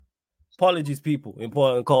Apologies, people.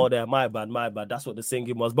 Important call there. My bad. That's what the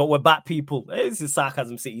singing was. But we're back, people. This is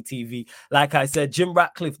Sarcasm City TV. Like I said, Jim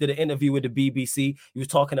Ratcliffe did an interview with the BBC. He was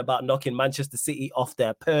talking about knocking Manchester City off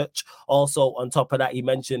their perch. Also, on top of that, he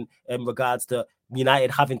mentioned in regards to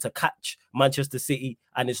United having to catch Manchester City,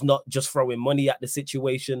 and it's not just throwing money at the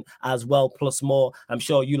situation as well, plus more. I'm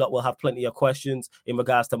sure you lot will have plenty of questions in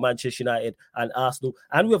regards to Manchester United and Arsenal.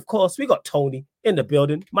 And we, of course, we got Tony in the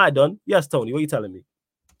building. My done. Yes, Tony, what are you telling me?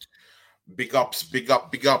 Big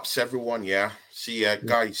ups, everyone. Yeah. See,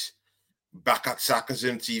 guys, back at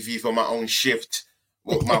Sarcasm TV for my own shift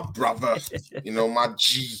with my brother, my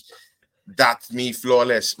G. That's me,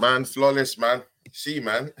 flawless, man. See,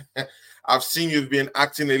 man, I've seen you've been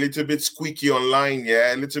acting a little bit squeaky online,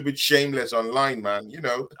 yeah, a little bit shameless online, man.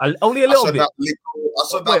 Only a little bit. I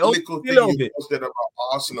saw that little thing you posted about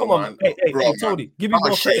Arsenal, man. Hey, Tony, give me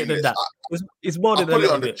more credit than that. It's more than a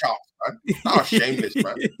little bit. Oh, shameless,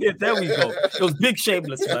 man. Yeah, there we go. It was big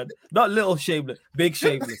shameless, man. Not little shameless, big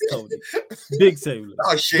shameless, Tony. Big shameless.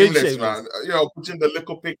 Oh, shameless, man. Putting the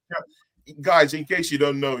little picture. Guys, in case you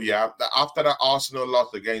don't know, after that Arsenal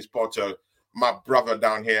loss against Porto, my brother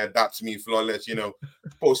down here, that's me, flawless,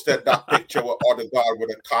 posted that picture with Odegaard with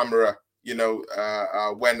a camera,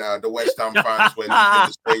 when the West Ham fans were in the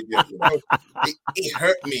stadium. It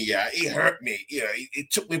hurt me, It hurt me.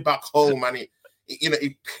 It took me back home, and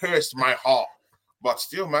it pierced my heart. But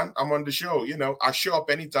still, man, I'm on the show. I show up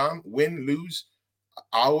anytime, win, lose.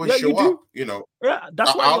 I always show up. Yeah,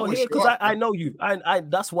 that's why you're here, because I know you. I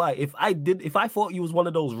that's why if I thought you was one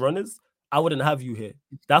of those runners, I wouldn't have you here.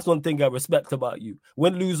 That's one thing I respect about you.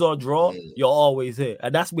 Win, lose, or draw, you're always here.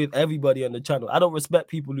 And that's with everybody on the channel. I don't respect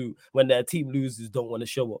people who, when their team loses, don't want to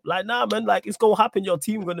show up. Like, nah, man, it's going to happen. Your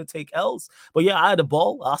team going to take L's. But yeah, I had a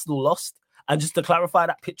ball. Arsenal lost. And just to clarify,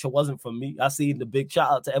 that picture wasn't from me. I seen the big shout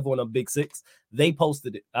out to everyone on Big Six. They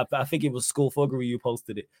posted it. I think it was Skull Fuggery who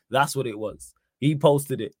posted it. That's what it was. He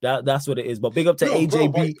posted it. That's what it is. But big up to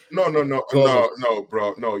AJB. No,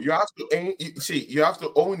 bro. No, you have to you have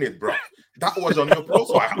to own it, bro. That was on your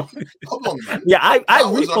profile. Come on, man. Yeah, I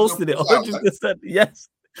reposted it 100%. Yes.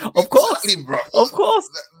 Of course. Exactly, bro. Of course.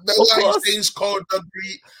 The live things called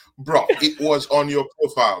bro. It was on your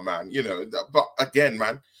profile, man. But again,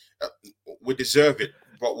 man, we deserve it.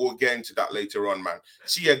 But we'll get into that later on, man.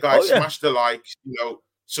 See you guys, smash the like,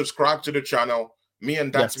 subscribe to the channel. Me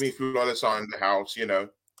and That's Me Flawless are in the house,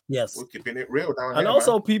 Yes. We're keeping it real down here. And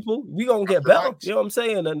also, man. People, we gonna get better. You know what I'm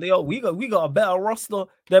saying? And we got a better roster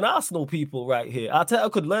than Arsenal people right here.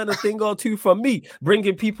 Arteta could learn a thing or two from me,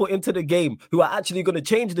 bringing people into the game who are actually going to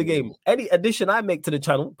change the game. Any addition I make to the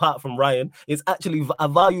channel, apart from Ryan, is actually a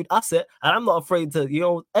valued asset, and I'm not afraid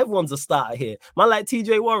to. Everyone's a starter here. Man, like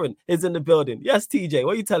TJ Warren is in the building. Yes, TJ,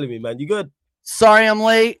 what are you telling me, man? You good? Sorry, I'm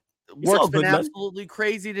late. Work's been absolutely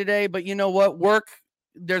crazy today, but you know what?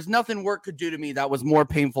 There's nothing work could do to me that was more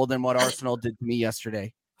painful than what Arsenal did to me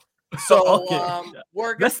yesterday. So,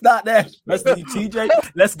 let's start there. Let's do TJ.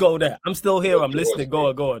 Let's go there. I'm still here. I'm listening. Go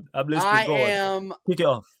on. I'm listening. Go on. Kick it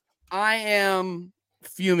off. I am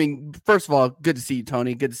fuming. First of all, good to see you,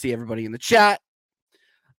 Tony. Good to see everybody in the chat.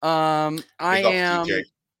 I am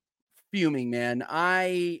fuming, man.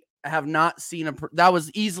 I have not seen that was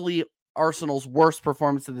easily Arsenal's worst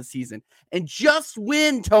performance of the season. And just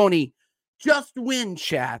win, Tony. Just win,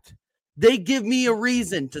 chat. They give me a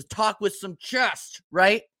reason to talk with some chest,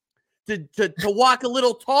 right? To walk a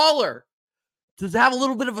little taller, to have a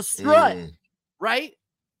little bit of a strut, right?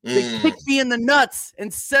 They kick me in the nuts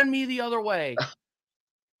and send me the other way.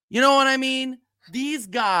 You know what I mean? These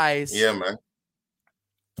guys. Yeah, man.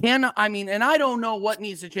 And I don't know what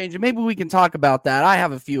needs to change. And maybe we can talk about that. I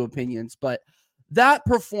have a few opinions, but that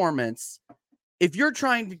performance, if you're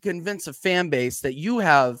trying to convince a fan base that you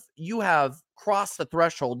have crossed the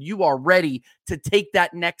threshold, you are ready to take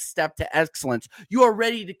that next step to excellence. You are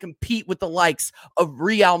ready to compete with the likes of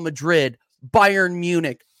Real Madrid, Bayern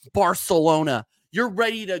Munich, Barcelona. You're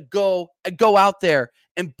ready to go out there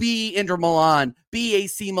and be Inter Milan, be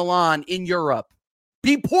AC Milan in Europe,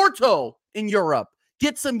 be Porto in Europe.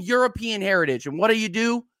 Get some European heritage. And what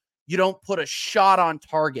do? You don't put a shot on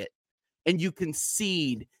target, and you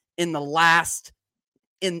concede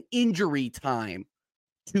in injury time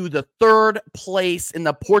to the third place in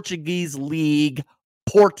the Portuguese league,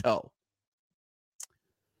 Porto.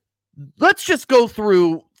 Let's just go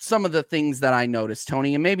through some of the things that I noticed,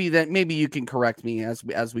 Tony, and maybe you can correct me as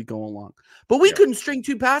we go along. But we couldn't string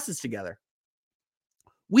two passes together.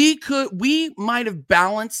 We might have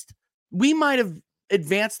balanced. We might have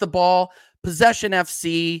advanced the ball, possession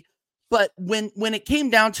FC. But when it came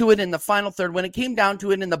down to it in the final third, when it came down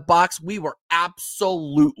to it in the box, we were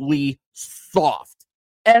absolutely soft.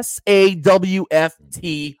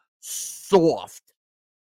 SAWFT soft.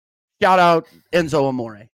 Shout out Enzo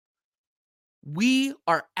Amore. We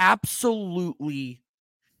are absolutely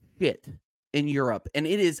shit in Europe, and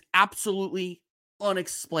it is absolutely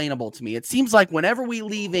unexplainable to me. It seems like whenever we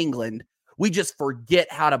leave England, we just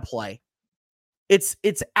forget how to play. It's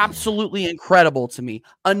absolutely incredible to me.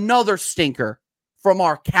 Another stinker from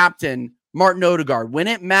our captain, Martin Odegaard. When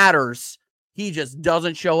it matters, he just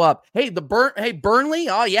doesn't show up. Hey, Burnley?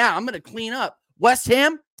 Oh, yeah, I'm going to clean up. West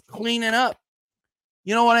Ham? Cleaning up.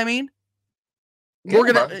 You know what I mean?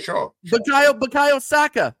 We're going to... Sure. Bukayo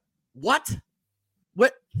Saka. What?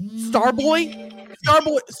 Starboy?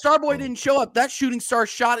 Starboy didn't show up. That shooting star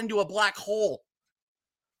shot into a black hole.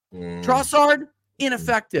 Trossard,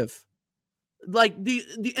 ineffective. Like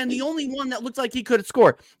the only one that looked like he could have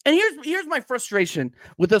scored. And here's my frustration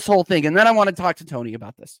with this whole thing. And then I want to talk to Tony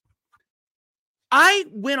about this. I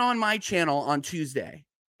went on my channel on Tuesday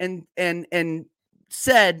and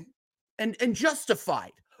said and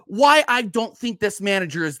justified why I don't think this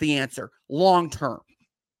manager is the answer long term.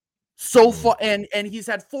 So far, and he's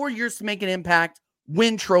had 4 years to make an impact,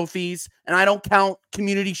 win trophies, and I don't count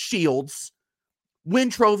community shields, win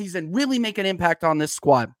trophies, and really make an impact on this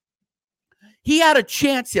squad. He had a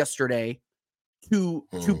chance yesterday to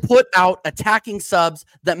put out attacking subs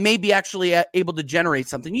that may be actually able to generate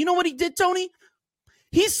something. You know what he did, Tony?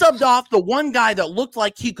 He subbed off the one guy that looked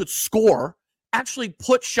like he could score, actually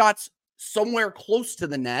put shots somewhere close to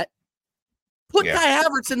the net, put Kai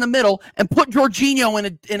Havertz in the middle, and put Jorginho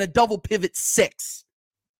in a double pivot 6.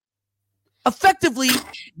 Effectively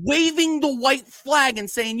waving the white flag and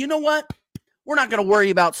saying, you know what? We're not going to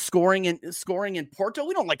worry about scoring in Porto.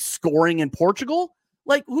 We don't like scoring in Portugal.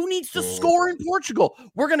 Like, who needs to score in Portugal?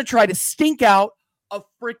 We're going to try to stink out a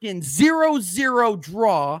freaking 0-0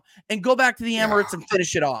 draw and go back to the Emirates and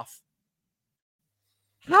finish it off.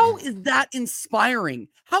 How is that inspiring?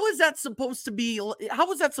 How is that supposed to be?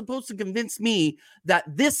 How is that supposed to convince me that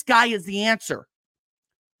this guy is the answer?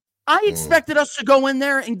 I expected us to go in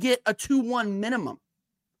there and get a 2-1 minimum.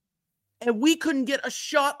 And we couldn't get a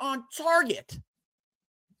shot on target.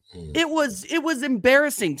 It was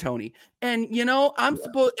embarrassing, Tony. And you know,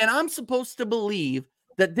 I'm supposed to believe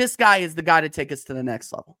that this guy is the guy to take us to the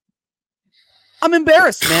next level. I'm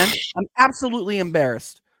embarrassed, man. I'm absolutely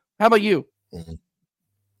embarrassed. How about you?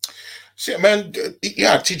 See, man,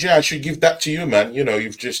 TJ, I should give that to you, man. You know,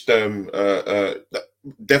 you've just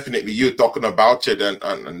definitely you talking about it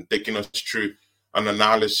and taking us through an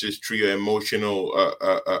analysis, through your emotional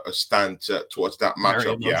stance towards that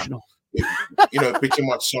matchup. You know, pretty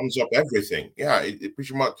much sums up everything. Yeah, it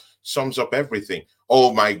pretty much sums up everything.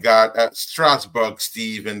 Oh my God, Strasbourg,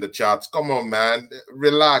 Steve in the chat. Come on, man,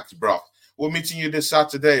 relax, bro. We're meeting you this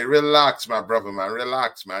Saturday. Relax, my brother, man.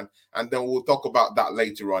 Relax, man. And then we'll talk about that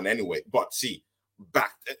later on anyway. But see,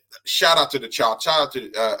 back. Shout out to the chat. Shout out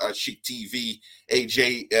to Chic TV,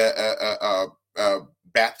 AJ,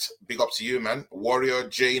 Bat. Big up to you, man. Warrior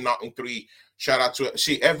J, Nothing 3. Shout out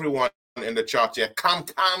to everyone in the chat here. Cam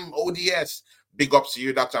ODS. Big ups to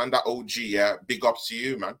you. That's under OG. Yeah. Big ups to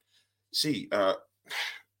you, man. See,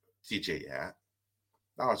 TJ. Yeah,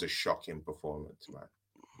 that was a shocking performance, man.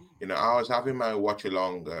 You know, I was having my watch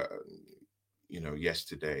along,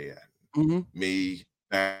 yesterday. Me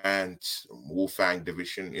and Wolfang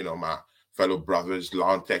Division, you know, my fellow brothers,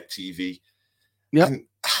 Lawn Tech TV. Yeah. And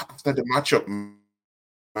after the matchup,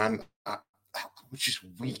 man, I was just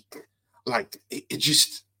weak. Like it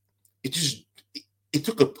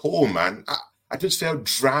took a toll, man. I just felt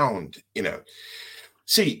drowned, you know.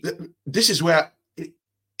 See, this is where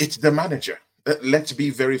it's the manager. Let's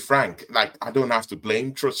be very frank. Like, I don't have to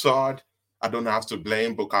blame Trossard. I don't have to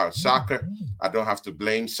blame Bukayo Saka. I don't have to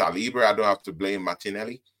blame Saliba. I don't have to blame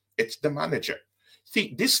Martinelli. It's the manager.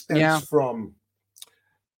 See, this stems from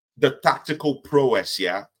the tactical prowess,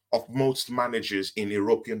 of most managers in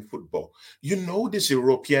European football. You know, these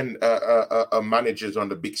European managers on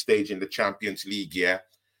the big stage in the Champions League,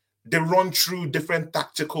 they run through different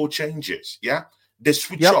tactical changes, They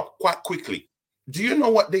switch up quite quickly. Do you know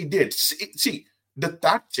what they did? See, the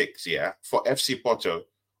tactics, for FC Porto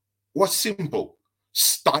was simple.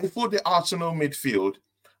 Stifle the Arsenal midfield.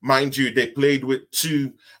 Mind you, they played with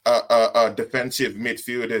two defensive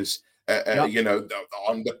midfielders,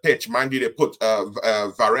 on the pitch. Mind you, they put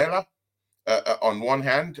Varela on one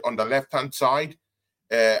hand, on the left-hand side,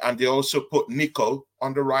 and they also put Nico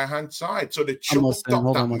on the right-hand side. So they choked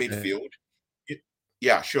up that midfield.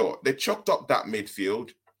 Yeah, sure. They choked up that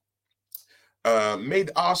midfield.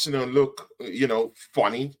 Made Arsenal look,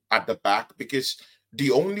 funny at the back, because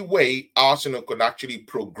the only way Arsenal could actually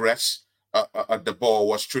progress the ball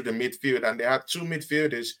was through the midfield, and they had two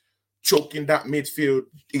midfielders choking that midfield.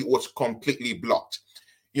 It was completely blocked,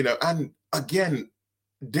 and again,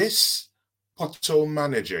 this Porto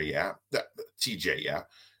manager, TJ,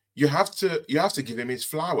 you have to give him his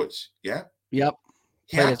flowers, Yep.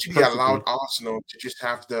 He actually allowed Arsenal to just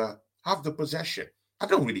have the possession. I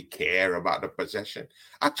don't really care about the possession.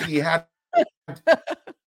 Actually, he had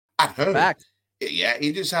at home. Fact. Yeah,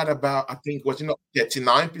 he just had about, I think,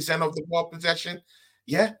 39% of the ball possession.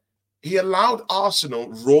 Yeah, he allowed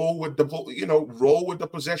Arsenal roll with the ball, roll with the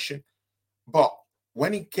possession. But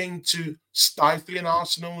when it came to stifling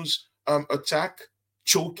Arsenal's attack,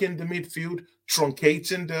 choking the midfield,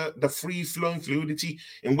 truncating the free-flowing fluidity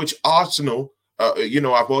in which Arsenal,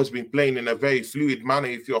 I've always been playing in a very fluid manner.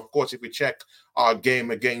 If we check our game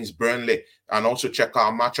against Burnley and also check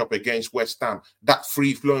our matchup against West Ham, that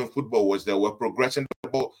free-flowing football was there. We're progressing the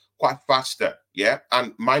ball quite faster,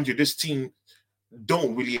 And mind you, this team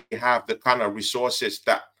don't really have the kind of resources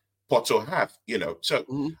that Porto have, So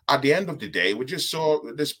at the end of the day, we just saw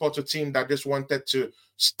this Porto team that just wanted to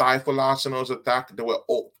stifle Arsenal's attack. They were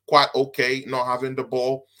quite okay not having the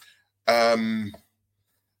ball. And,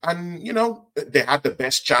 they had the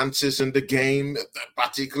best chances in the game,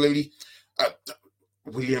 particularly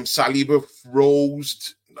William Saliba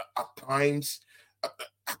rose at times. I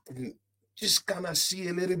can just kind of see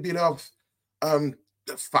a little bit of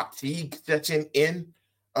the fatigue setting in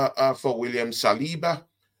for William Saliba.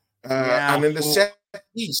 And in the set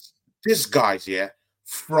piece, these guys,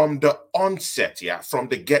 from the onset, from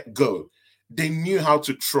the get-go, they knew how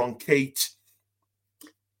to truncate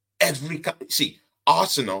every. See,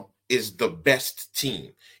 Arsenal is the best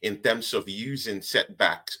team in terms of using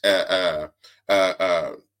setbacks, center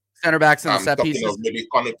backs and set pieces. Of maybe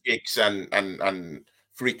corner kicks and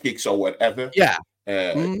free kicks or whatever. Yeah.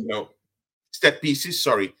 Set pieces.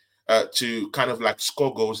 Sorry, to kind of like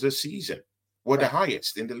score goals this season. We're the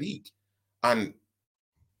highest in the league. And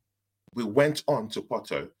we went on to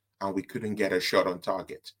Porto and we couldn't get a shot on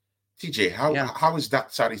target. TJ, how is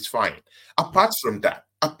that satisfying? Apart from that,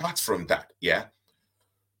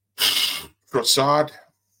 Trossard,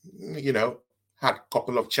 had a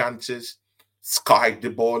couple of chances, skied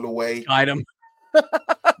the ball away. Skied him.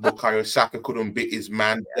 Bukayo Saka couldn't beat his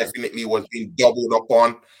man. Definitely was being doubled up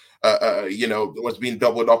on.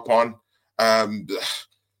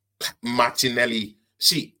 Martinelli.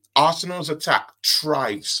 See, Arsenal's attack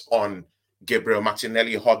thrives on Gabriel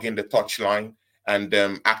Martinelli hogging the touchline and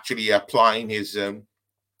actually applying his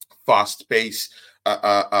fast pace,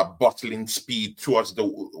 bottling speed towards the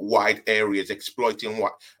wide areas, exploiting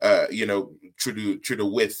through the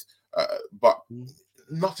width. But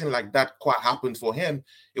nothing like that quite happened for him.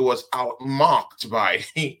 It was outmarked by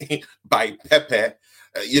by Pepe.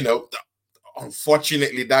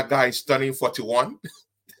 Unfortunately, that guy is turning 41.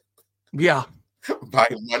 Yeah. By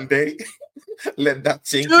Monday. Let that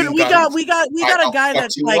sink Dude, in, we got a guy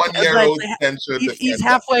that's like he's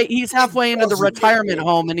halfway into the retirement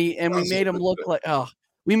home, and we made him look like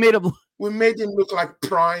we made him look like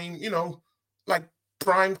prime, like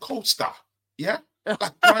prime Costa. Yeah.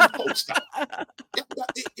 Like prime Costa.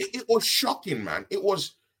 It was shocking, man. It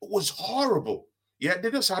was horrible. Yeah,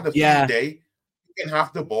 they just had a few day. You can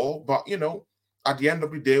have the ball, but at the end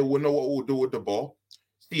of the day, we'll know what we'll do with the ball.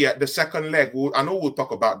 Yeah, the second leg. I know we'll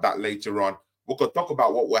talk about that later on. We could talk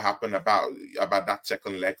about what will happen about that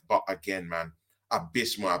second leg. But again, man,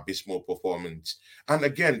 abysmal performance. And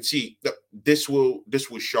again, see, this will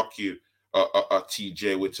shock you,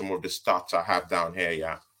 TJ, with some of the stats I have down here.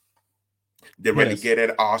 Yeah, they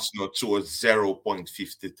relegated Arsenal to a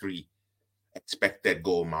 0.53 expected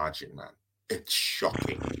goal margin, man. It's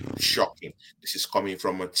shocking. This is coming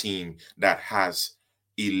from a team that has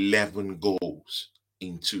 11 goals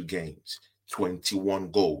in 2 games,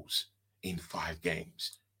 21 goals in 5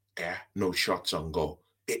 games. Yeah, no shots on goal.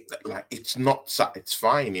 It's not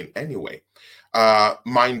satisfying in any way.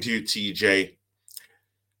 Mind you, TJ,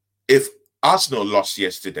 if Arsenal lost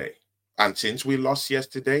yesterday, and since we lost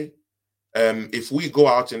yesterday, if we go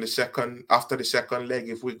out after the second leg,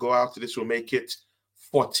 if we go out, this will make it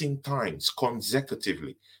 14 times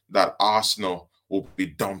consecutively that Arsenal will be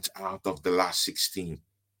dumped out of the last 16.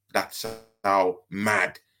 That's how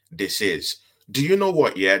mad this is. Do you know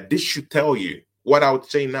what? Yeah, this should tell you what I would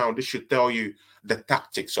say now. This should tell you the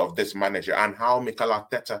tactics of this manager and how Mikel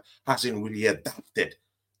Arteta hasn't really adapted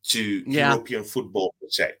to European football, per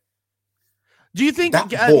se. Do you think?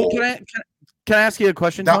 Can I ask you a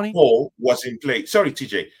question, Tony? That ball was in play. Sorry,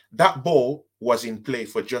 TJ. That ball was in play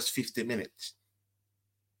for just 50 minutes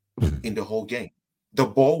in the whole game. The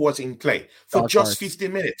ball was in play for just 50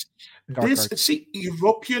 minutes.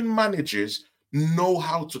 European managers know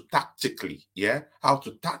how to tactically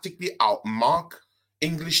outmark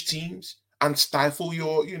English teams and stifle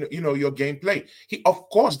your gameplay. Of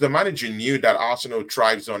course, the manager knew that Arsenal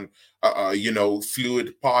thrives on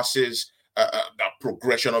fluid passes, the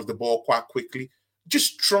progression of the ball quite quickly.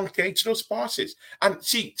 Just truncate those passes. And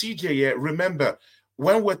see, TJ, remember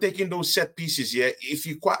when we're taking those set pieces, if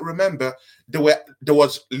you quite remember, there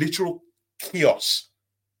was literal chaos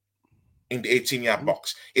in the 18-yard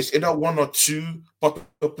box. It's either one or two, but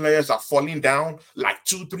the players are falling down like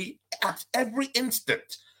 2-3 at every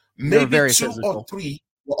instant. Maybe two physical. Or three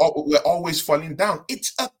we're always falling down.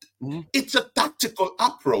 It's a tactical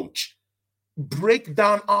approach. Break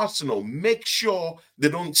down Arsenal. Make sure they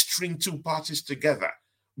don't string two passes together.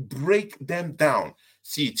 Break them down.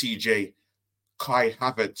 See, TJ, Kai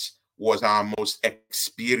Havertz was our most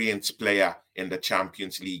experienced player in the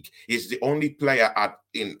Champions League. He's the only player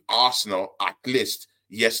in Arsenal, at least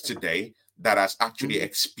yesterday, that has actually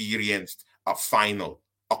experienced a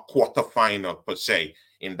quarter-final per se,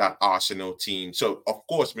 in that Arsenal team. So, of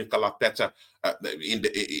course, Mikel Arteta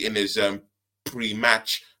in his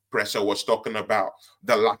pre-match presser was talking about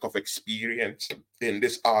the lack of experience in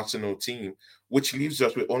this Arsenal team, which leaves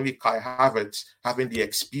us with only Kai Havertz having the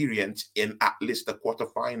experience in at least the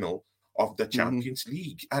quarterfinal of the Champions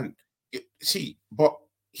League. And but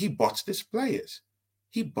he bought these players.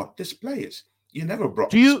 You never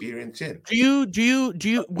brought experience in.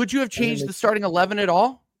 Would you have changed the starting 11 at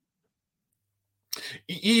all?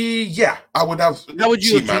 Yeah, I would have. How would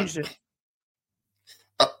you have changed it?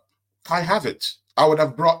 Kai Havertz. I would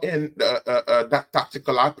have brought in that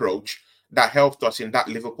tactical approach that helped us in that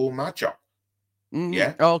Liverpool matchup.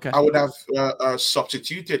 Yeah. Oh, okay. I would have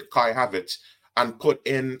substituted Kai Havertz and put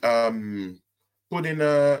in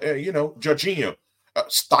Jorginho,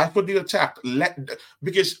 stifle the attack.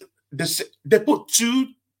 Because they put two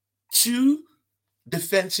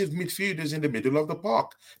defensive midfielders in the middle of the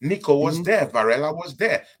park. Nico was there. Varela was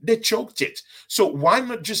there. They choked it. So why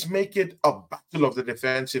not just make it a battle of the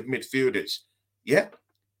defensive midfielders? Yeah?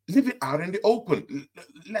 Leave it out in the open.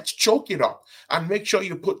 Let's choke it up and make sure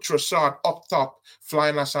you put Trossard up top,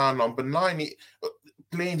 flying as our number 9.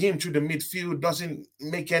 Playing him to the midfield doesn't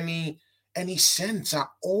make any sense at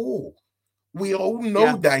all. We all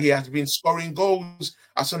know that he has been scoring goals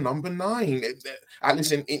as a number 9, at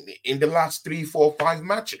least in the last 3, 4, 5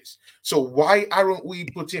 matches. So why aren't we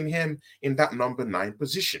putting him in that number 9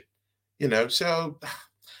 position? So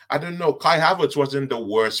I don't know. Kai Havertz wasn't the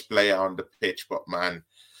worst player on the pitch, but man,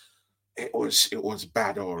 it was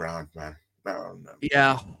bad all around, man. No.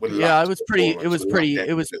 Yeah, it was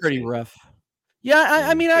pretty rough. Yeah,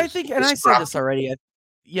 I mean, I think, and I said this already.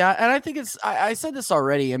 Yeah, and I think I said this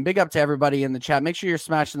already, and big up to everybody in the chat. Make sure you're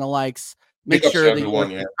smashing the likes. Make sure that you're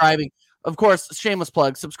subscribing. Of course, shameless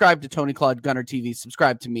plug. Subscribe to Tony Claude Gunner TV.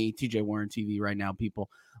 Subscribe to me, TJ Warren TV right now, people.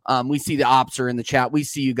 We see the ops are in the chat. We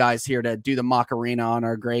see you guys here to do the Macarena on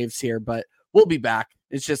our graves here, but we'll be back.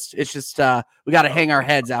 It's just we got to hang our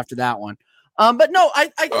heads after that one. But no, I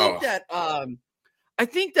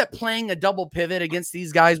think that playing a double pivot against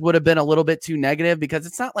these guys would have been a little bit too negative, because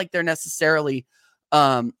it's not like they're necessarily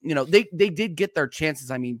they did get their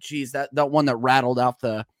chances. I mean, geez, that one that rattled off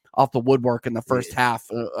the woodwork in the first half.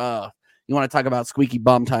 You want to talk about squeaky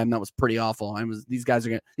bum time? That was pretty awful. These guys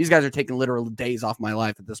are taking literal days off my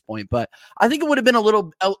life at this point. But I think it would have been a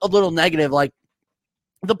little negative. Like,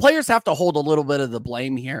 the players have to hold a little bit of the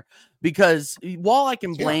blame here, because while I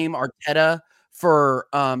can blame Arteta for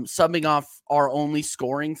subbing off our only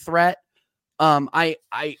scoring threat,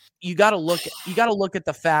 you got to look at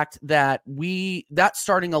the fact that that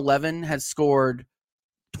starting 11 has scored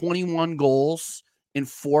 21 goals in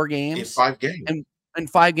 4 games. In 5 games. In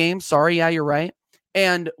 5 games. Sorry. Yeah, you're right.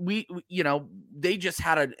 And they just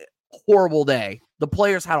had a horrible day. The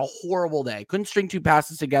players had a horrible day. Couldn't string 2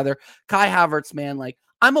 passes together. Kai Havertz, man, like,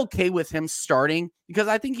 I'm okay with him starting, because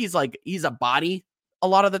I think he's a body a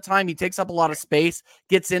lot of the time. He takes up a lot of space,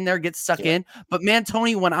 gets in there, gets stuck in. But man,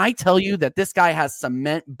 Tony, when I tell you that this guy has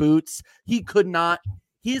cement boots,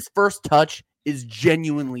 his first touch is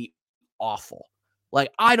genuinely awful.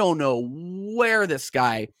 Like, I don't know where this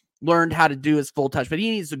guy learned how to do his full touch, but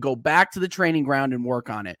he needs to go back to the training ground and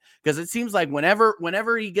work on it, because it seems like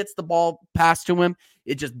whenever he gets the ball passed to him,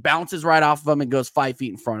 it just bounces right off of him and goes 5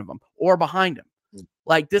 feet in front of him or behind him.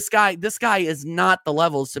 Like, this guy is not the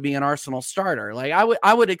levels to be an Arsenal starter. Like,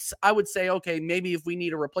 I would say, okay, maybe if we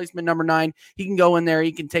need a replacement number 9, he can go in there,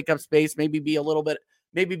 he can take up space, maybe be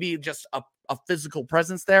just a physical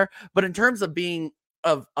presence there. But in terms of being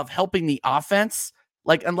of helping the offense,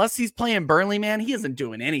 Like, unless he's playing Burnley, man, he isn't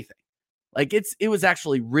doing anything. Like, it was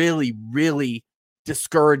actually really, really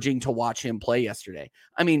discouraging to watch him play yesterday.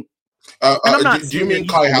 I mean, and I'm not do you mean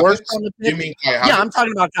Kai Havertz? Do you mean Kai Havertz? Yeah, I'm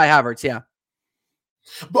talking about Kai Havertz, yeah.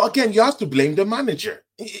 But again, you have to blame the manager.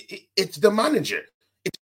 It's the manager.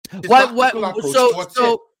 I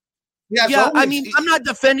mean, I'm not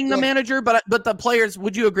defending the manager, but the players.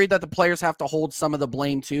 Would you agree that the players have to hold some of the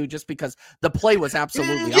blame too, just because the play was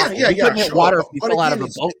absolutely awful? Yeah. Couldn't hit water if he fell out of a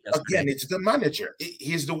boat. Again, it's the manager.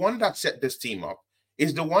 He's the one that set this team up.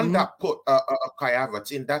 He's the one that put Kai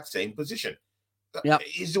Havertz in that same position.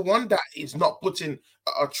 He's the one that is not putting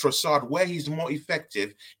Trossard where he's more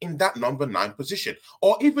effective in that number 9 position.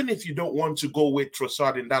 Or even if you don't want to go with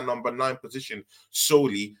Trossard in that number 9 position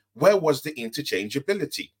solely, where was the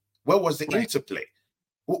interchangeability? Where was the interplay?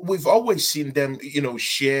 We've always seen them,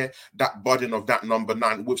 share that burden of that number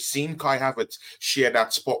 9. We've seen Kai Havertz share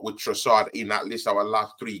that spot with Trossard in at least our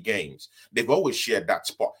last 3 games. They've always shared that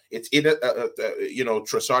spot. It's either,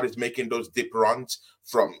 Trossard is making those dip runs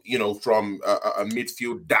from a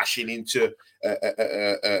midfield dashing into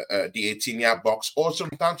the 18-yard box, or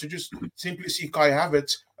sometimes you just simply see Kai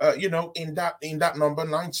Havertz, in that number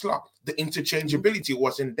 9 slot. The interchangeability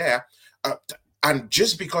wasn't there. And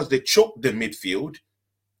just because they choked the midfield,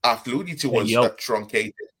 our fluidity was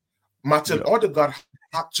truncated. Martin Odegaard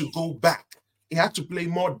had to go back. He had to play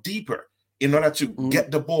more deeper in order to get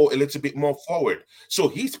the ball a little bit more forward. So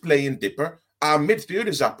he's playing deeper. Our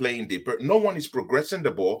midfielders are playing deeper. No one is progressing the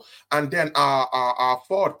ball. And then our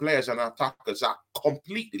forward players and attackers are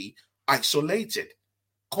completely isolated.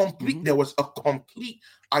 There was a complete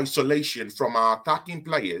isolation from our attacking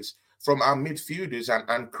players, from our midfielders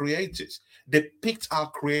and creators. They picked our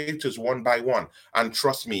creators one by one. And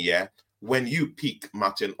trust me, when you pick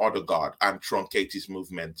Martin Odegaard and truncate his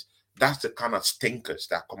movement, that's the kind of stinkers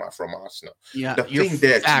that come out from Arsenal. Yeah, the thing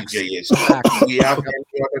there, TJ, is we have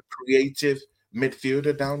any other creative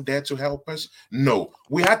midfielder down there to help us? No.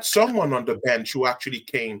 We had someone on the bench who actually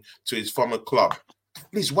came to his former club.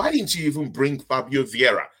 Please, why didn't you even bring Fabio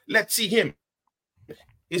Vieira? Let's see him.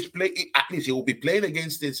 At least he will be playing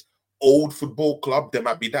against his old football club. There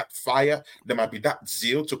might be that fire, there might be that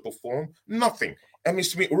zeal to perform. Nothing. Emile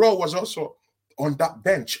Smith-Rowe was also on that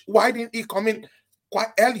bench. Why didn't he come in quite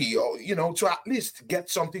early, or to at least get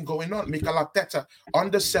something going on? Mikel Arteta,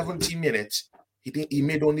 under 70 minutes, he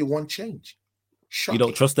made only one change. Shocking. You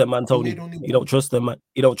don't trust them, man, Tony. You don't trust them, man.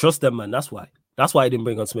 You don't trust them, man. That's why he didn't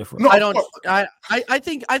bring on Smith-Rowe. No, I don't. I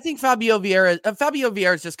think Fabio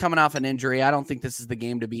Vieira is just coming off an injury. I don't think this is the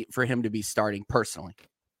game for him to be starting personally.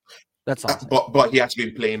 That's all. But he has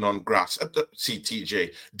been playing on grass. See,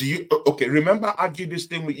 TJ, remember I argued this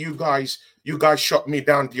thing with you guys? You guys shot me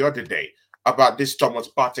down the other day about this Thomas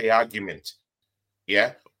Partey argument.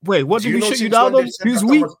 Yeah? Wait, what did we shut you down on? Who's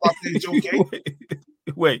weak? Okay?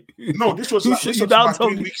 Wait. No, this was about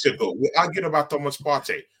 3 weeks ago. We argued about Thomas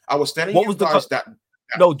Partey. I was telling you guys that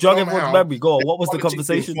jog everyone's memory. Go on. What was the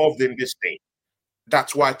conversation? Involved in this thing.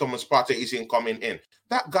 That's why Thomas Partey isn't coming in.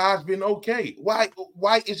 That guy's been okay. Why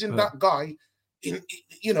isn't that guy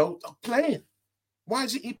playing? Why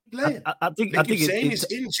isn't he playing? I think he's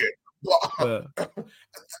injured.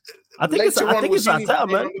 I think it's Arteta,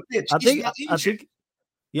 man. I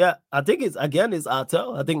think it's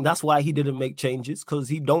Arteta. I think that's why he didn't make changes, because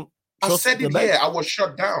he don't trust I said it here. I was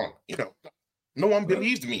shut down. No one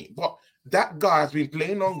believed me. But that guy has been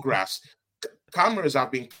playing on grass. Cameras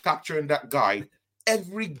have been capturing that guy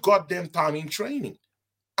every goddamn time in training,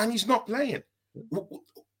 and he's not playing.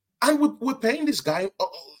 And we're paying this guy,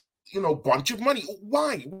 a bunch of money.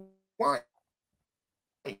 Why?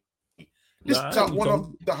 This is one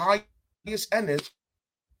of the highest earners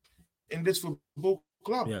in this football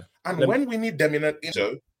club. Yeah. And when we need them in a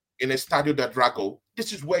Stadio da Drago,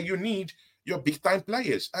 this is where you need your big time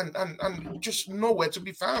players, and just nowhere to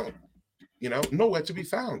be found. Nowhere to be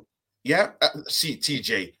found. Yeah. See,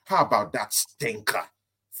 TJ, how about that stinker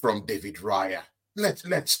from David Raya?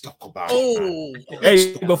 Let's talk about it.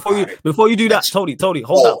 Hey, before you do that, Tony,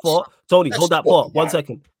 hold that thought. Tony, hold that thought. 1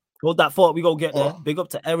 second. Hold that thought. We gonna get there. Big up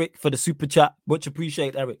to Eric for the super chat. Much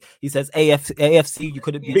appreciate Eric. He says AFC, you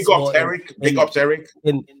couldn't be big up to Eric. Big up to Eric.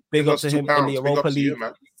 Big up to him in the Europa League.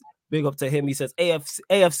 Big up to him. He says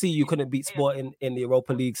AFC, you couldn't beat Sport in the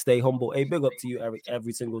Europa League. Stay humble. Hey, big up to you, Eric,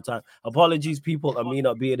 every single time. Apologies, people, of me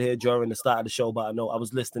not being here during the start of the show, but I know I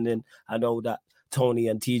was listening in. I know that Tony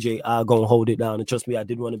and TJ are gonna hold it down, and trust me, I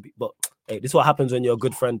did want to be, but Hey, this is what happens when you're a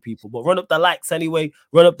good friend, people. But run up the likes anyway.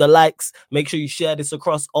 Run up the likes. Make sure you share this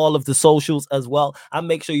across all of the socials as well. And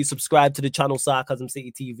make sure you subscribe to the channel Sarcasm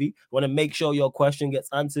City TV. Want to make sure your question gets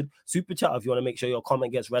answered. Super chat if you want to make sure your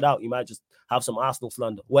comment gets read out. You might just have some Arsenal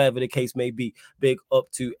slander, wherever the case may be. Big up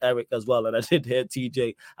to Eric as well. And I did hear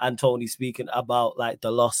TJ and Tony speaking about like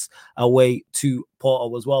the loss away to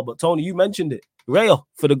Porto as well. But Tony, you mentioned it. Rayo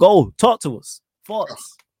for the goal. Talk to us.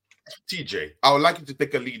 Thoughts. TJ, I would like you to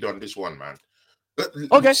take a lead on this one, man.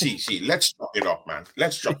 Okay. See, let's chop it up, man.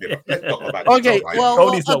 Let's chop it up. Let's talk about okay,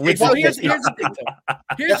 it. So here's the thing.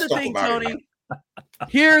 Here's the thing, Tony.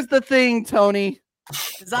 Here's the thing, Tony.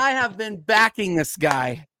 Is I have been backing this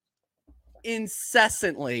guy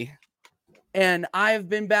incessantly. And I've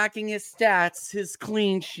been backing his stats, his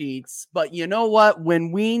clean sheets. But you know what?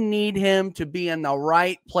 When we need him to be in the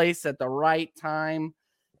right place at the right time,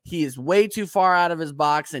 he is way too far out of his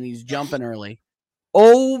box and he's jumping early.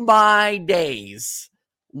 Oh my days.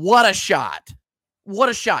 What a shot. What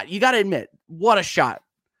a shot. You got to admit, what a shot.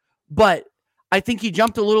 But I think he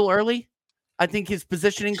jumped a little early. I think his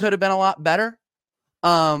positioning could have been a lot better.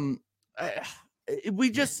 There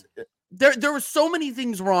were so many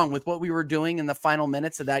things wrong with what we were doing in the final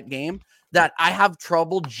minutes of that game that I have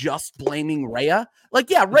trouble just blaming Raya. Like,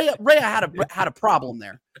 yeah, Raya had a problem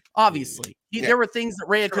there. Obviously, there were things that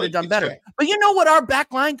Raya could have done better. But you know what our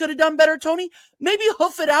back line could have done better, Tony? Maybe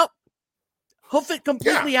hoof it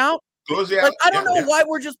completely out. Close it like, out. I don't know why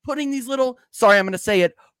we're just putting these little, sorry, I'm going to say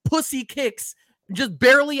it, pussy kicks just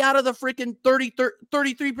barely out of the freaking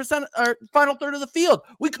 33% or final third of the field.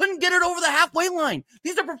 We couldn't get it over the halfway line.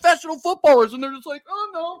 These are professional footballers, and they're just like,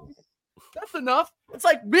 oh, no, that's enough. It's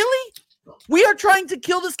like, really? We are trying to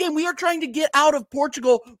kill this game. We are trying to get out of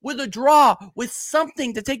Portugal with a draw, with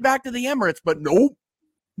something to take back to the Emirates. But nope.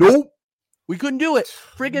 We couldn't do it.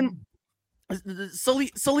 Friggin'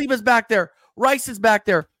 Saliba's back there. Rice is back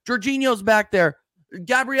there. Jorginho's back there.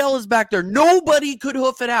 Gabriel is back there. Nobody could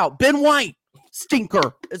hoof it out. Ben White,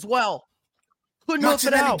 stinker as well. Couldn't hoof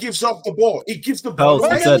it out. He gives off the ball. He gives the ball.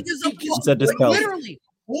 Literally.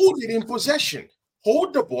 Hold it in possession.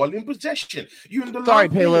 Hold the ball in possession. Sorry,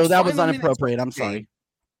 Palo, that was inappropriate. I'm sorry.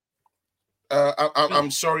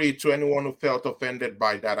 I'm sorry to anyone who felt offended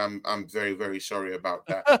by that. I'm very, very sorry about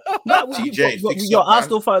that. TJ, your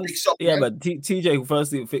Arsenal fans, but TJ,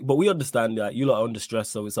 firstly, but we understand that you lot are under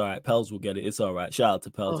stress, so it's all right. Pels will get it. It's all right. Shout out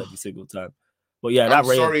to Pels every single time. But yeah, that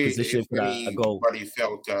Ray position for that goal.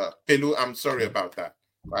 Felt, Pelu, I'm sorry about that.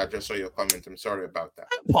 I just saw your comment. I'm sorry about that.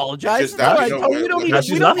 I apologize. We don't need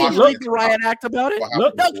to Ryan act about it.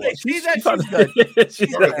 Okay, she's good.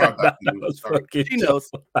 She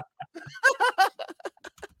knows.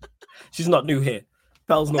 She's not new here.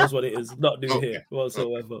 Pels knows what it is. Not new here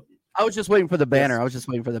whatsoever. I was just waiting for the banner.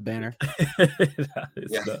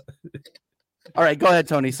 All right, go ahead,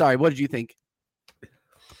 Tony. Sorry, what did you think?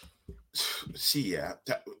 See,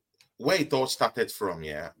 where it all started from,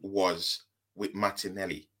 was with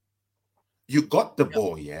Martinelli. You got the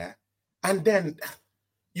ball, and then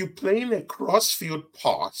you playing a crossfield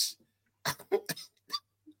pass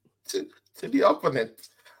to the opponent.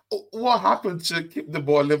 What happened to keep the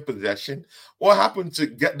ball in possession? What happened to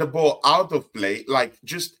get the ball out of play, like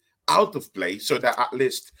just out of play, so that at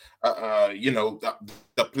least,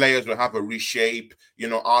 the players will have a reshape,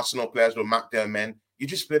 Arsenal players will mark their men. You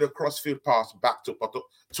just played a crossfield pass back to a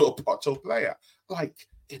Porto player. Like,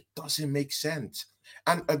 it doesn't make sense.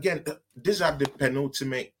 And again, these are the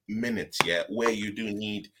penultimate minutes, where you do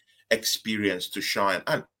need experience to shine.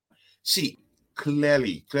 And see,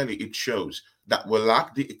 clearly it shows that we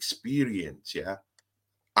lack the experience,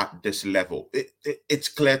 at this level. It's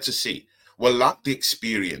clear to see. We lack the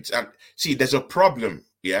experience. And see, there's a problem,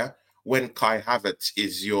 when Kai Havertz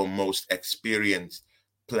is your most experienced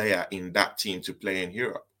player in that team to play in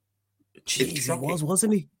Europe. Jeez, he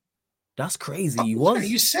wasn't he? That's crazy. He was. What are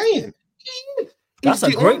you saying? That's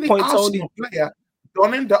a great point, Tony. Player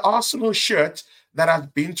donning the Arsenal shirt that has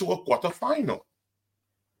been to a quarterfinal.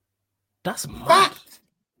 That's mad.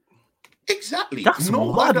 Exactly. That's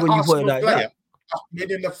mad when you put that. Player has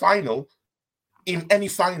made in the final, in any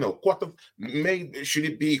final, should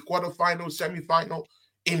it be quarterfinal, semi-final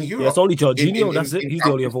in Europe? Yeah, it's only Jorginho. That's it. He's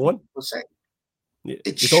the only other one.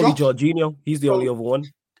 It's only Jorginho. He's the only other one.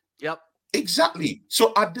 Yep. Exactly.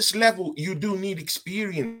 So at this level, you do need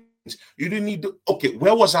experience. You do need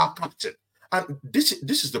where was our captain? And this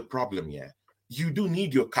is the problem, You do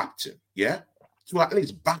need your captain, to at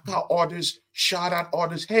least back out orders, shout out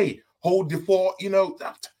orders. Hey, hold the fort,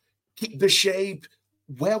 keep the shape.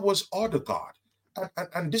 Where was Odegaard?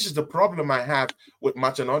 And this is the problem I have with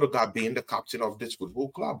Martin Odegaard being the captain of this football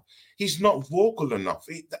club. He's not vocal enough.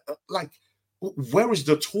 Where is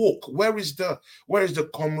the talk? Where is the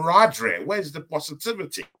camaraderie? Where is the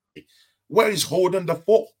positivity? Where is holding the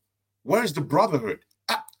fort? Where is the brotherhood?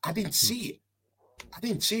 I didn't see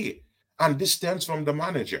it. And this stems from the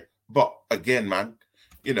manager. But again, man,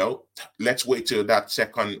 let's wait till that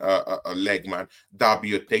second leg, man. That'll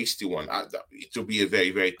be a tasty one. It will be a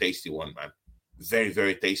very, very tasty one, man. Very,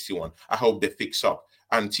 very tasty one. I hope they fix up.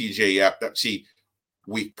 And TJ, see,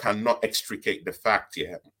 we cannot extricate the fact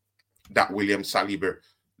that William Saliba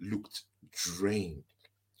looked drained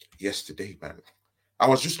yesterday, man. I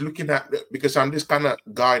was just looking at, because I'm this kind of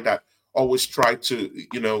guy that always try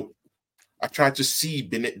to, I try to see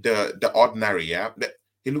beneath the ordinary, that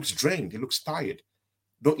he looks drained, he looks tired.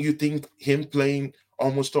 Don't you think him playing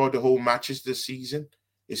almost all the whole matches this season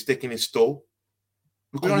is taking its toll?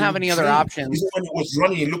 We don't have any other options. Even when he was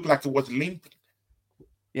running, it looked like it was limping.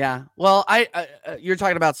 Yeah. Well, you're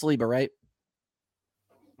talking about Saliba, right?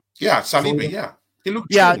 Yeah, Saliba. Yeah, he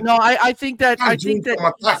looked. Yeah. drained. No, I think that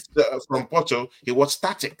From attack from Porto, he was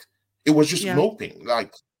static. It was just moping.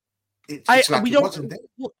 Like it's like he wasn't there.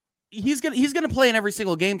 Well, he's gonna play in every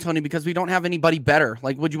single game, Tony, because we don't have anybody better.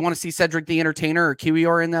 Like, would you want to see Cedric the Entertainer or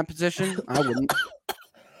Kiwior in that position? I wouldn't.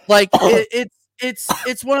 Like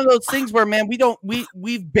it's one of those things where, man,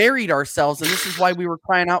 we've buried ourselves, and this is why we were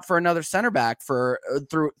crying out for another center back for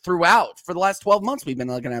throughout the last 12 months we've been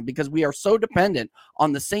looking at, because we are so dependent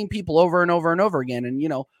on the same people over and over and over again. And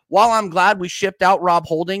while I'm glad we shipped out Rob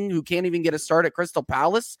Holding, who can't even get a start at Crystal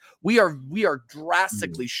Palace, we are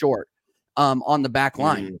drastically short on the back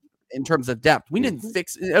line in terms of depth. We didn't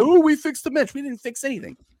fix. We fixed the bench. We didn't fix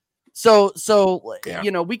anything. So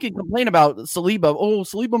we can complain about Saliba. Oh,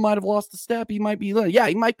 Saliba might have lost a step. He might be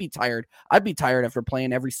tired. I'd be tired after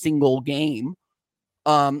playing every single game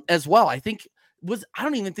as well. I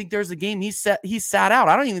don't even think there's a game he sat out.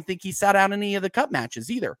 I don't even think he sat out any of the cup matches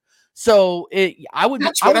either. So I would be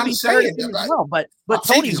tired as well. But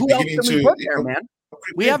Tony, who else can we put there, man?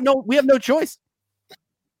 We have no choice.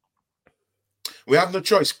 We have no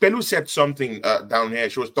choice. Pelu said something down here.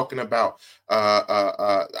 She was talking about,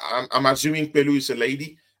 I'm assuming Pelu is a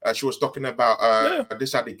lady. She was talking about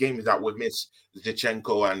these are the games that would miss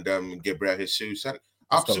Zinchenko and Gabriel Jesus. And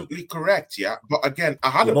absolutely correct, yeah. But again, I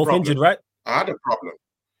had a problem. Both injured, right? I had a problem.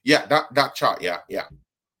 Yeah, that chart, yeah.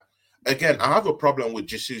 Again, I have a problem with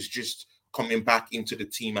Jesus just coming back into the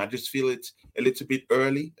team. I just feel it's a little bit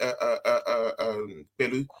early,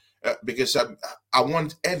 Pelu. Because I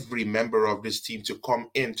want every member of this team to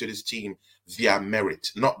come into this team via merit,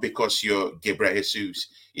 not because you're Gabriel Jesus,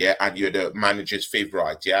 and you're the manager's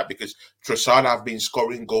favorite, because Trossard have been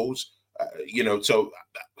scoring goals, so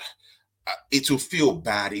it will feel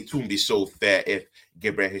bad. It won't be so fair if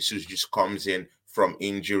Gabriel Jesus just comes in from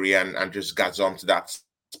injury and just gets onto that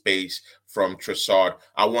space from Trossard.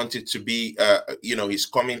 I want it to be, he's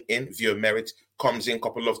coming in via merit, comes in a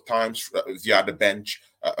couple of times via the bench,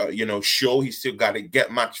 show he still got to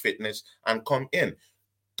get match fitness and come in.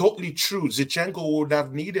 Totally true. Zinchenko would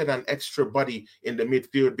have needed an extra body in the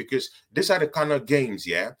midfield, because these are the kind of games,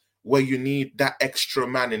 where you need that extra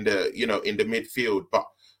man in the midfield.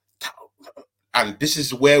 And this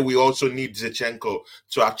is where we also need Zinchenko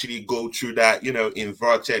to actually go through that,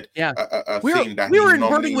 inverted thing that we were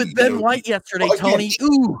inverting with Ben White yesterday, Tony.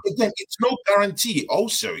 Again, it's no guarantee.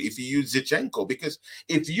 Also, if you use Zinchenko, because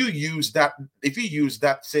if you use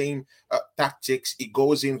that same tactics, it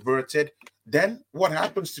goes inverted. Then what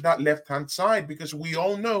happens to that left-hand side? Because we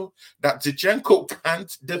all know that Zinchenko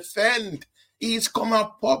can't defend. He's come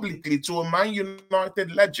out publicly to a Man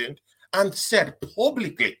United legend and said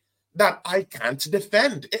publicly that I can't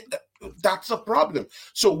defend. That's a problem.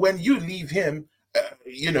 So when you leave him,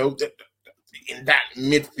 in that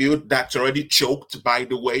midfield that's already choked, by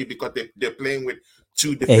the way, because they're playing with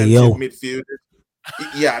two defensive midfielders.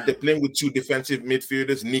 Yeah, they're playing with two defensive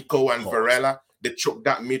midfielders, Nico and Varela. They choked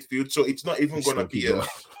that midfield. So it's not even going to be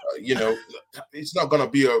it's not going to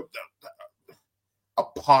be a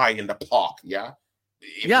pie in the park,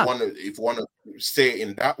 If you want to say it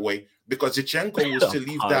in that way, because Zinchenko will still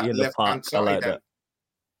leave that left-hand side.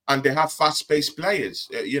 And they have fast-paced players,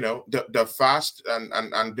 they're fast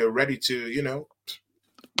and they're ready to,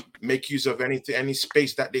 make use of any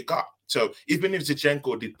space that they got. So even if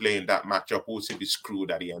Zinchenko did play in that matchup, we'll still be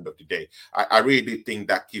screwed at the end of the day. I really think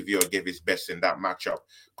that Kiwior gave his best in that matchup,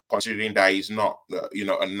 considering that he's not,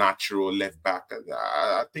 a natural left back.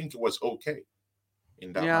 I think it was okay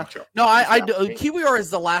in that matchup. No, Kiwior is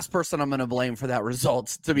the last person I'm going to blame for that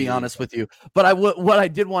result, to be honest with you. But what I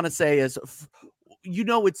did want to say is,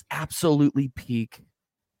 it's absolutely peak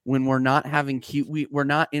when we're not having we're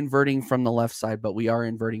not inverting from the left side, but we are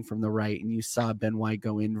inverting from the right. And you saw Ben White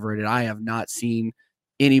go inverted. I have not seen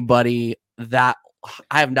anybody that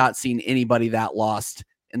lost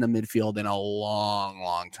in the midfield in a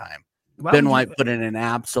long time. Ben White put in an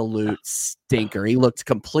absolute stinker. He looked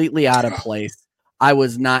completely out of place. I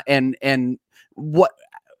was not, and what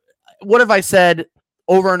have I said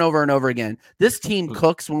over and over and over again? This team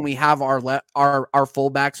cooks when we have our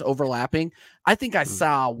fullbacks overlapping. I think I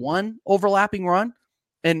saw one overlapping run,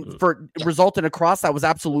 and for resulting across, that was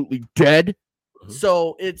absolutely dead.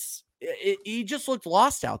 So he just looked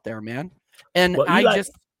lost out there, man. And go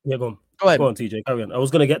on. Go ahead. Go on, TJ. Carry on. I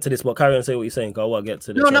was going to get to this, but carry on. Say what you're saying. I'll get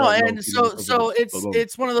to this. No. And so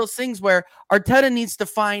it's one of those things where Arteta needs to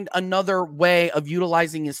find another way of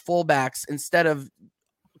utilizing his fullbacks instead of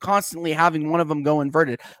constantly having one of them go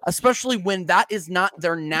inverted, especially when that is not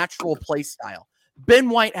their natural play style. Ben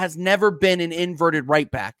White has never been an inverted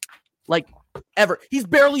right back, like ever. He's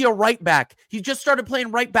barely a right back. He just started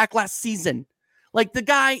playing right back last season. Like the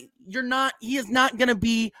guy, he is not going to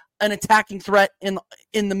be an attacking threat in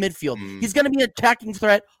the midfield. He's going to be an attacking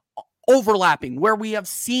threat overlapping, where we have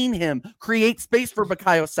seen him create space for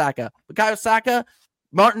Bukayo Saka. Bukayo Saka,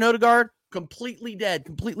 Martin Odegaard, completely dead,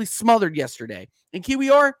 completely smothered yesterday. And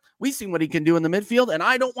Kiwior, we've seen what he can do in the midfield, and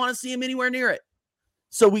I don't want to see him anywhere near it.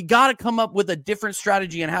 So we got to come up with a different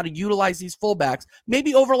strategy on how to utilize these fullbacks.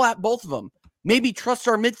 Maybe overlap both of them. Maybe trust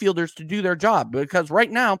our midfielders to do their job, because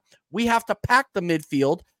right now we have to pack the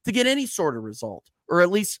midfield to get any sort of result, or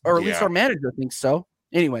at least our manager thinks so.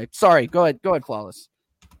 Anyway, sorry. Go ahead, Flawless.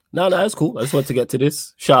 No, that's cool. I just want to get to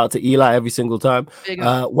this. Shout out to Eli every single time.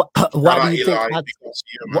 Why do you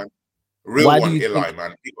think? Real one, Eli,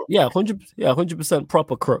 man. Yeah, 100%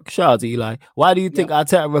 proper crook. Shout out to Eli. Why do you think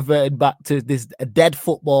Arteta reverted back to this dead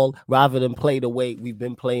football rather than play the way we've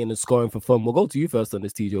been playing and scoring for fun? We'll go to you first on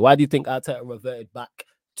this, TJ. Why do you think Arteta reverted back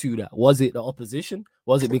to that? Was it the opposition?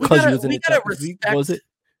 Was it because he was in the Champions League? Was it?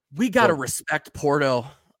 We gotta respect Porto.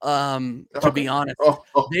 To be honest,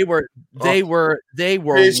 they were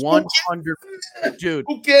 100. Dude,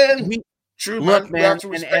 look, man,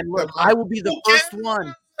 and look, I will be the first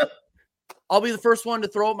one. I'll be the first one to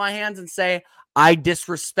throw up my hands and say I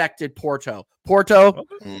disrespected Porto.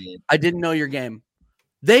 I didn't know your game.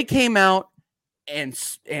 They came out and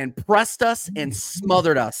pressed us and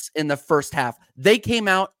smothered us in the first half. They came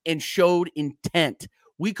out and showed intent.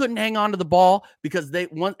 We couldn't hang on to the ball because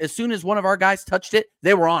as soon as one of our guys touched it,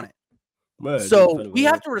 they were on it. Man, so we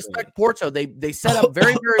have to respect Porto. They set up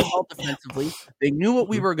very, very well defensively. They knew what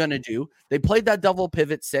we were going to do. They played that double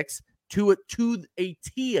pivot 6 to a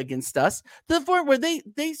T against us, to the point where they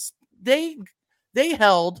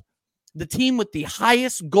held the team with the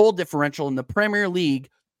highest goal differential in the Premier League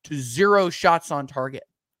to 0 shots on target.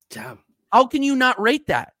 Damn. How can you not rate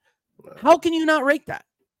that?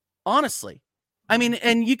 Honestly. I mean,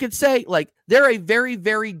 and you could say, like, they're a very,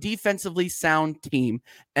 very defensively sound team,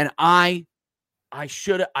 and I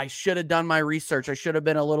should have done my research. I should have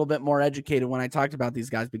been a little bit more educated when I talked about these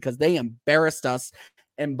guys, because they embarrassed us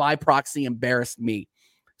and by proxy embarrassed me.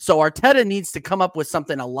 So Arteta needs to come up with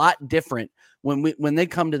something a lot different when they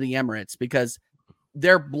come to the Emirates, because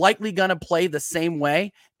they're likely going to play the same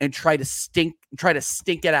way and try to stink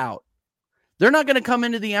it out. They're not going to come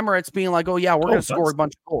into the Emirates being like, oh yeah, we're going to score a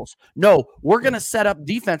bunch of goals. No, we're going to set up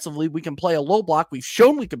defensively. We can play a low block. We've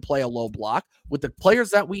shown we can play a low block with the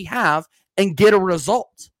players that we have and get a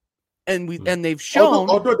result. And they've shown.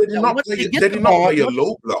 Although they did not play a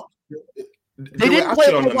low block. They didn't play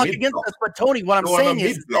a low block against us, but Tony, what I'm saying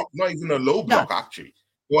is not even a low block, actually.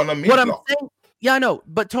 On a mid block. I know,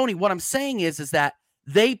 but Tony, what I'm saying is that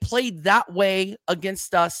they played that way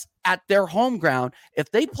against us at their home ground. If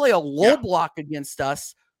they play a low block against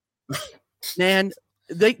us, man,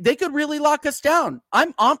 they could really lock us down.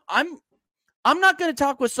 I'm not going to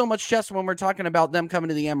talk with so much chest when we're talking about them coming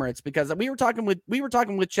to the Emirates, because we were talking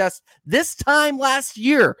with chest this time last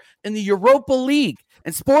year in the Europa League,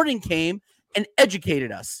 and Sporting came and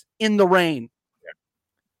educated us in the rain.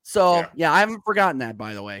 So I haven't forgotten that,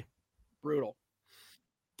 by the way. Brutal.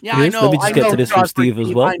 Yeah, I know. Let me just get to this from Steve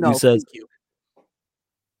as well. He says,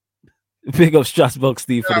 big up Strasbourg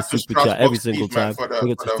Steve for the super chat every single time. For the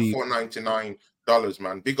 $4.99,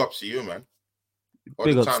 man. Big ups to you, man.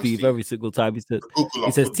 Big up Steve every single time. He says,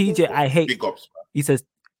 TJ, I hate. Big ups, man. He says,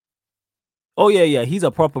 oh yeah, he's a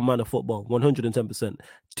proper man of football, 110%.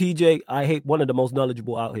 TJ, I hate, one of the most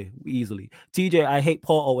knowledgeable out here, easily. TJ, I hate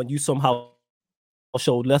Porto, and you somehow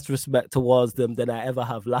showed less respect towards them than I ever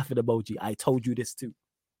have. Laughing emoji. I told you this too.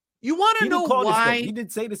 You want to know why? He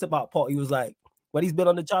didn't say this about Porto. He was like, When he's been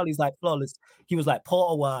on the channel, he's like flawless. He was like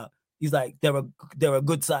Porto. He's like they're a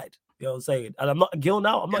good side. You know what I'm saying? And I'm not Gil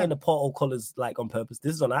now. I'm not in the Porto colors like on purpose.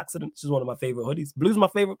 This is on accident. This is one of my favorite hoodies. Blue's my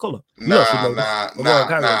favorite color. Nah,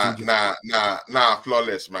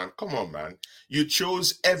 flawless, man. Come on, man. You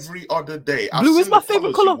chose every other day. Blue is my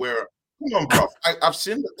favorite color. Come on, bro. I've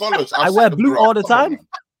seen the colors. I wear blue all the time.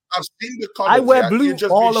 I've seen the colors. I wear blue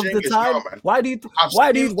all of the time. Why do you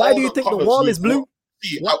think the wall is blue?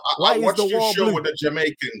 I watched your show with the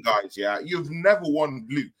Jamaican guys. Yeah, you've never worn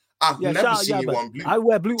blue. I've never seen you on blue. I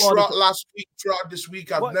wear blue all the time. Last week, throughout this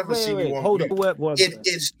week, I've never seen you on blue. It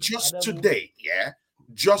is just today, yeah.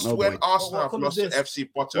 Just when Arsenal have lost to FC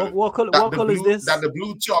Porto. What color is this? That the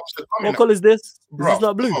blue tops are coming. What color is this? Bro, this is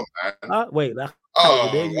not blue. On, wait.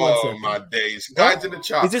 Oh my days. Guys in the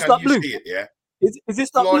chat, is this not blue? See it, yeah? Is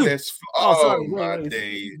this not blue? Oh, my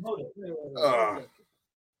days.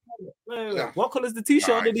 Wait. What color is the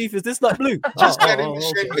t-shirt underneath? Is this not blue? Just let him be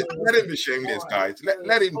shameless. Let him be shameless, guys.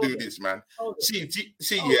 Let him do this, man. See,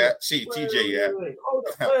 TJ, yeah.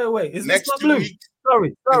 Wait. Is next this not blue? Weeks,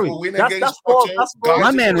 sorry. That's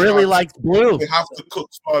my man really likes blue. We have to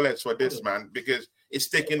cook flawless for this, man, because it's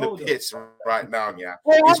taking the piss right now, yeah.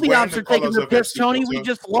 Well, all the ops are taking the piss, Tony. We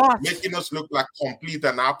just lost, making us look like complete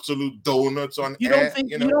and absolute donuts on you air.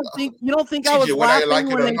 You don't think I was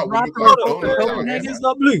laughing when they dropped Copenhagen? This is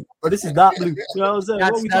not blue. This is not blue. You know what I'm saying?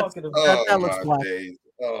 What are we talking about? That looks black.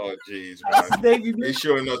 Oh, jeez, man. Navy blue. They're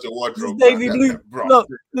showing us a wardrobe. This is navy blue.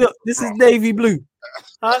 Look, this is navy blue.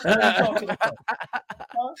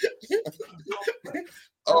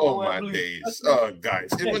 Oh, my days. Oh,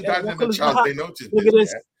 guys. Even guys in the chat, they noticed Look at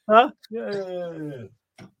this. Huh? Yeah.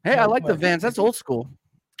 Hey, I like the Vans. That's old school.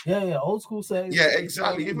 Yeah. Old school saying. Yeah,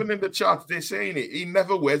 exactly. Even in the chat, they're saying it. He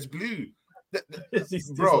never wears blue.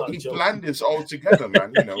 Bro, he planned this all together,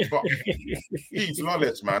 man. You know, but he's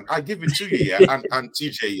flawless, man. I give it to you, yeah. And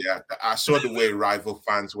TJ, yeah. I saw the way rival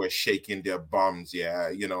fans were shaking their bums, yeah.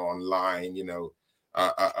 You know, online,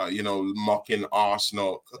 mocking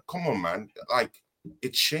Arsenal. Come on, man. Like,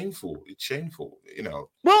 it's shameful. It's shameful, you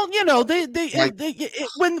know. Well, you know, when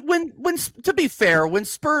to be fair, when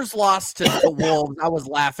Spurs lost to Wolves, I was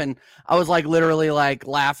laughing. I was literally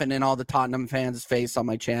laughing in all the Tottenham fans' face on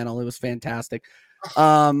my channel. It was fantastic.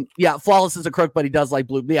 Yeah, Flawless is a crook, but he does like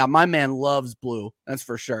blue. Yeah, my man loves blue. That's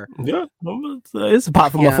for sure. Yeah, it's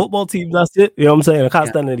apart from my football team. That's it. You know what I'm saying? I can't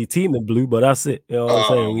stand any team in blue, but that's it. You know what I'm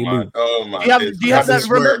saying? We lose. Oh my! Do you have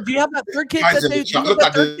that third kick that they look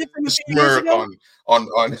at the smirk on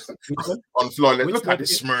Flawless? Look at the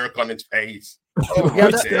smirk on its face. Oh,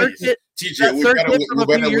 yeah, TJ, we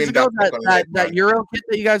better win that Euro kit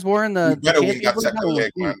that you guys wore in the. We better win that second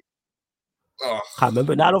leg, man. I can't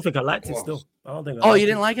remember. No, I don't think I liked it still. I don't think. You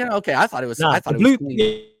didn't like it? Okay, I thought it was. Nah, I thought blue. It was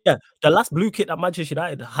clean. Yeah, the last blue kit that Manchester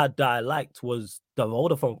United had that I liked was the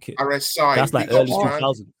Vodafone kit. RSI. That's like early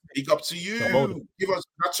 2000. Big up to you. Give us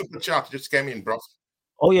that super chat. Just came in, bro.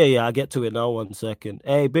 Oh yeah. I get to it now. 1 second.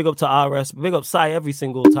 Hey, big up to RS. Big up Sai every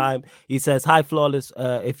single time. He says, "Hi, Flawless.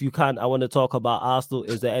 If you can, I want to talk about Arsenal.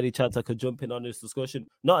 Is there any chance I could jump in on this discussion?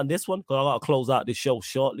 Not on this one, because I got to close out this show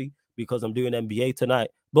shortly because I'm doing NBA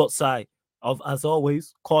tonight. But Sai, as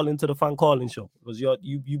always, call into the fan calling show because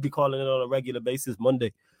you be calling it on a regular basis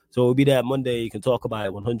Monday. So we'll be there Monday. You can talk about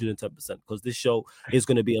it 110% because this show is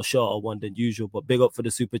going to be a shorter one than usual. But big up for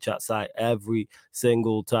the super chat site every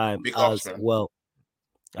single time well.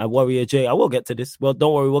 And Warrior J, I will get to this. Well,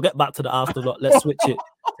 don't worry, we'll get back to the Arsenal. Let's switch it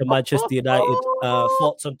to Manchester United.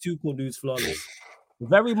 Thoughts on Tuchel news, Flawless.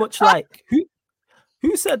 Very much like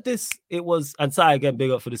who said this? It was, and sorry again, big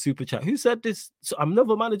up for the super chat. Who said this? So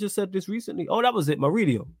another manager said this recently. Oh, that was it,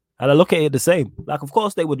 Mourinho. And I look at it the same. Like, of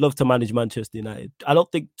course, they would love to manage Manchester United. I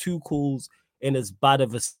don't think Tuchel's in as bad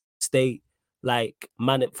of a state, like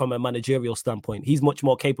from a managerial standpoint. He's much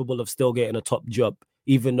more capable of still getting a top job,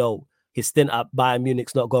 even though his stint at Bayern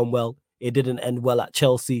Munich's not gone well. It didn't end well at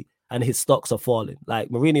Chelsea, and his stocks are falling. Like,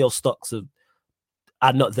 Mourinho's stocks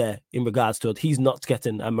are not there in regards to it. He's not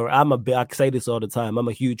getting. I say this all the time. I'm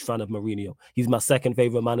a huge fan of Mourinho. He's my second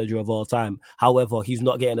favorite manager of all time. However, he's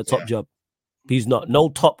not getting a top job. He's not. No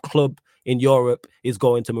top club in Europe is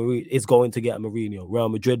going to get a Mourinho. Real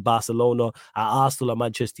Madrid, Barcelona, at Arsenal, at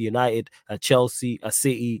Manchester United, at Chelsea, at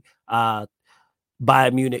City,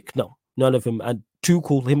 Bayern Munich. No, none of them. And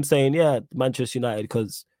Tuchel, him saying, yeah, Manchester United,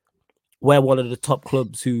 because we're one of the top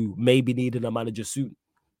clubs who may be needing a manager soon.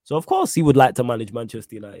 So, of course, he would like to manage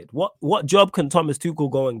Manchester United. What job can Thomas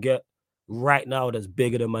Tuchel go and get right now that's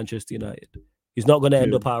bigger than Manchester United? He's not going to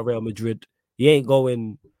end up at Real Madrid. He ain't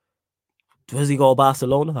going... Does he go to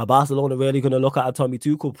Barcelona? Are Barcelona really going to look at Tommy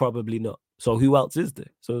Tuchel? Probably not. So who else is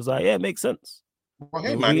there? So it's like, yeah, it makes sense. Well,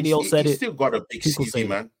 hey man, he's still got a big CV,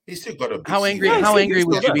 man. He's still got a big How angry? CV. How angry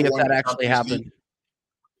would you be if that actually happened?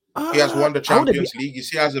 He has won the Champions League. He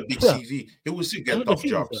still has a big CV. He will still get top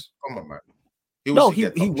jobs. Come on, man. He will. He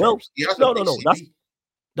has a big CV.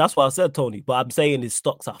 That's what I said, Tony. But I'm saying his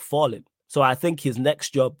stocks are falling. So I think his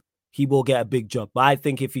next job, he will get a big job. But I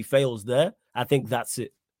think if he fails there, I think that's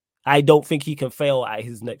it. I don't think he can fail at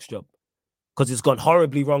his next job because it's gone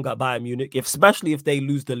horribly wrong at Bayern Munich, especially if they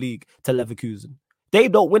lose the league to Leverkusen. They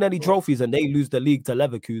don't win any trophies and they lose the league to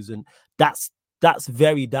Leverkusen. That's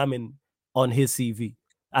very damning on his CV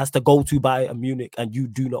as to go to Bayern Munich and you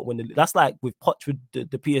do not win the league. That's like with Poch with the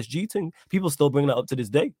PSG thing. People still bring that up to this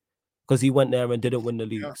day because he went there and didn't win the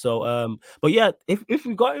league. Yeah. So, but yeah, if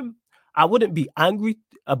we got him, I wouldn't be angry,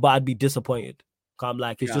 but I'd be disappointed. I'm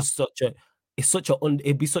like, it's just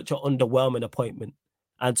it'd be such an underwhelming appointment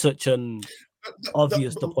and such an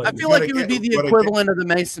obvious appointment. I feel like it would be the equivalent of the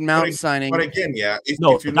Mason Mount signing. But again,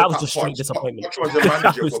 if you that was just straight disappointment. Poch was the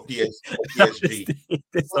manager for PSG.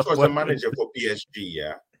 Poch was the manager for PSG.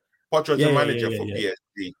 Yeah, Poch was the manager for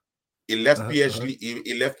PSG. He left PSG.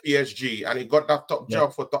 He left PSG, and he got that top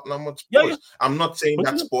job for Tottenham Hotspur. I'm not saying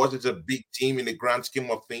that Spurs is a big team in the grand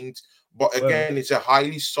scheme of things, but again, it's a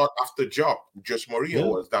highly sought after job. Jose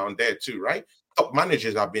Mourinho was down there too, right? Top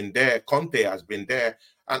managers have been there. Conte has been there,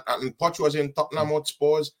 and Poch was in Tottenham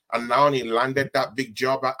Hotspur, and now he landed that big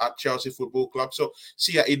job at Chelsea Football Club. So,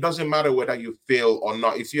 see, it doesn't matter whether you fail or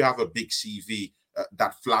not. If you have a big CV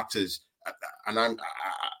that flatters, and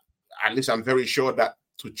at least I'm very sure that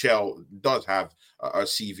Tuchel does have a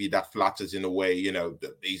CV that flatters in a way,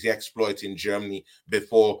 his exploits in Germany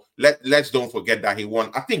before. Let's don't forget that he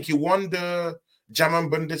won. I think he won the German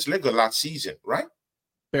Bundesliga last season, right?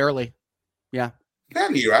 Barely. Yeah.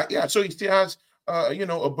 Barely, right? Yeah. So he still has, a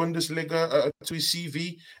Bundesliga to his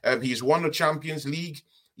CV. He's won the Champions League.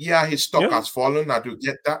 Yeah, his stock has fallen. I do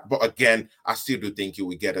get that. But again, I still do think he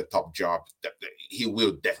will get a top job. He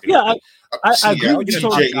will definitely. Yeah, I agree with you.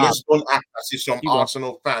 Let's don't act as if some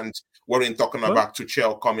Arsenal fans weren't talking about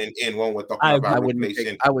Tuchel coming in when we're talking about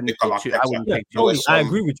replacing Nicola Jackson. I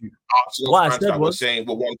agree with you. Arsenal what fans I said was saying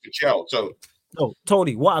we want Tuchel. So. No,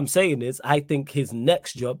 Tony, what I'm saying is I think his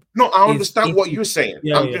next job. No, I understand what you're saying.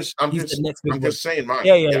 I'm just saying mine.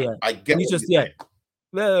 Yeah. I get what you're saying.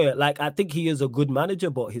 Yeah. Like, I think he is a good manager,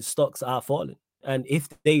 but his stocks are falling. And if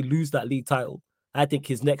they lose that league title, I think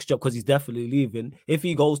his next job, because he's definitely leaving, if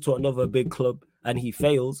he goes to another big club and he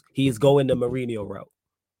fails, he is going the Mourinho route.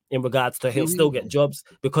 In regards to he'll still get jobs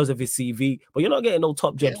because of his CV, but you're not getting no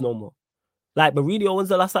top jobs no more. Like Mourinho, when's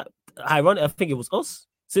the last time? Ironic, I think it was us.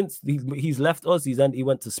 Since he's left us, he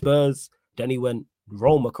went to Spurs, then he went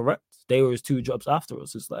Roma, correct? They were his two jobs after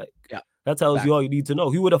us. It's like, that tells you all you need to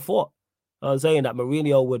know. Who would have thought? I was saying that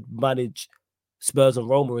Mourinho would manage Spurs and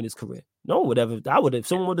Roma in his career. No one would ever. If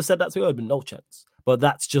someone would have said that to you, there'd been no chance. But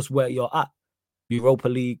that's just where you're at. Europa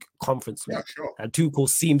League, Conference League. Yeah, sure. And Tuchel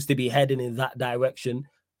seems to be heading in that direction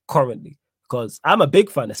currently. Because I'm a big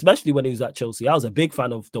fan, especially when he was at Chelsea. I was a big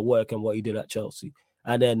fan of the work and what he did at Chelsea.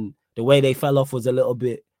 And then the way they fell off was a little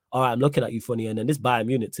bit, all right, I'm looking at you funny. And then this Bayern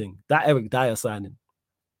Munich thing, that Eric Dyer signing,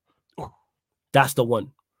 that's the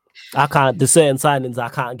one. The certain signings I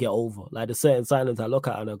can't get over. Like the certain signings I look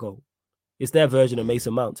at and I go, it's their version of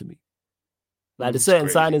Mason Mount to me. Like the certain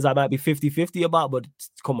signings I might be 50-50 about, but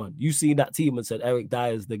come on, you seen that team and said Eric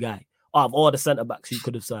Dyer's the guy. Of all the centre-backs you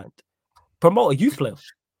could have signed. Promote a youth player.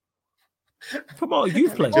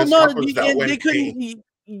 Well, no,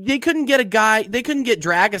 they couldn't get a guy. They couldn't get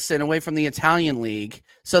Dragusin away from the Italian league,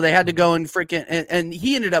 so they had to go and freaking. And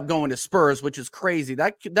he ended up going to Spurs, which is crazy.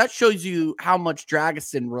 That shows you how much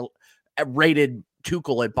Dragusin rated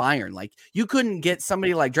Tuchel at Bayern. Like you couldn't get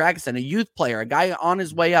somebody like Dragusin, a youth player, a guy on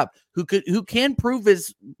his way up who can prove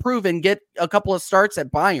and get a couple of starts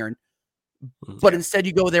at Bayern, but instead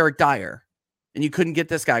you go with Eric Dyer, and you couldn't get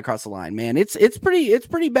this guy across the line. Man, it's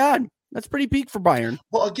pretty bad. That's pretty peak for Bayern.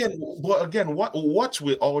 But again, what's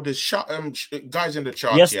with all this guys in the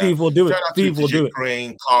chat? Yes, Steve will do it. Steve will do it.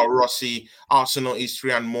 Crane, Carl Rossi, Arsenal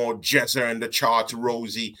history, and more. Jezza in the chart,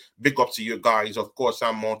 Rosie. Big up to you guys. Of course,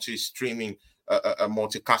 I'm multi-streaming,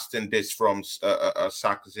 multicasting this from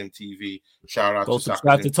Sarcasm TV. Shout out to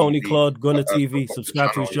subscribe to Tony Claude, Gunner TV.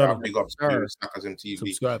 Subscribe to his channel. Big up to Sarcasm TV.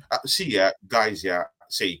 Subscribe. Guys.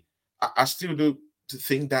 See, I still do to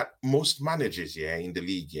think that most managers, in the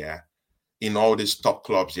league, in all these top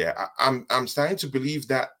clubs, I'm starting to believe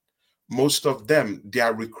that most of them,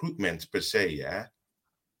 their recruitment per se,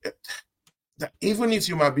 that even if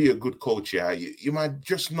you might be a good coach, you might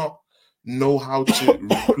just not know how to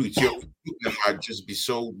recruit. Your recruitment might just be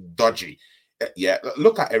so dodgy.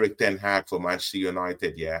 Look at Eric Ten Hag for Manchester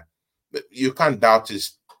United, You can't doubt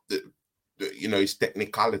his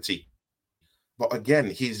technicality. But again,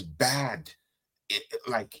 he's bad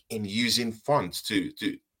in using funds to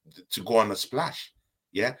go on a splash.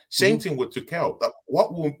 Yeah. Same thing with Tuchel.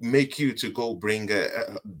 What will make you to go bring a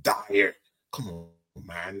Dyer? Come on,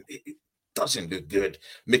 man. It doesn't look good.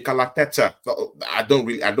 Mikel Arteta, I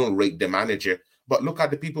don't rate the manager, but look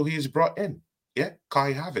at the people he's brought in. Yeah.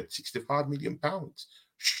 Kai Havertz, £65 million.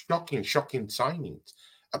 Shocking signings.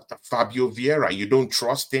 Fabio Vieira, you don't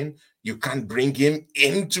trust him. You can't bring him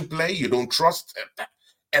into play. You don't trust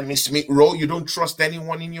Emmy Smith Rowe. You don't trust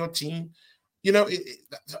anyone in your team.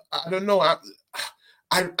 I don't know.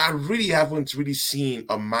 I really haven't really seen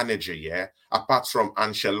a manager, apart from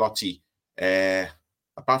Ancelotti, and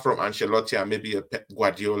maybe a Pep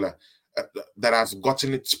Guardiola, that has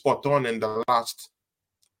gotten it spot on in the last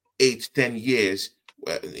 8-10 years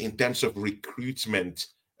in terms of recruitment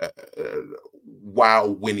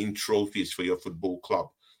while winning trophies for your football club.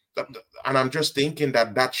 And I'm just thinking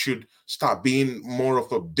that should start being more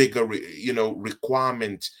of a bigger,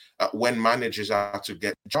 requirement when managers are to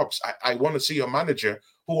get jobs. I want to see a manager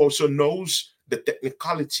who also knows the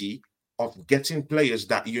technicality of getting players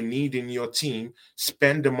that you need in your team,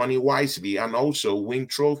 spend the money wisely, and also win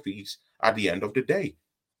trophies at the end of the day.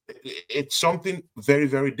 It's something very,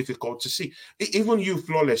 very difficult to see. Even you,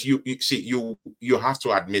 Flawless, you have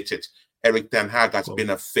to admit it. Erik ten Hag has been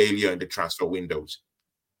a failure in the transfer windows.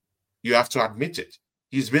 You have to admit it.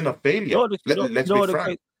 He's been a failure. Let's be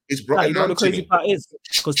frank. He's brought in the crazy part is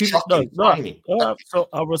because people so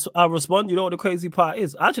I'll respond. You know what the crazy part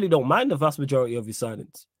is? I actually don't mind the vast majority of his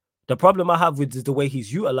signings. The problem I have with is the way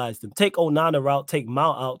he's utilized them. Take Onana out, take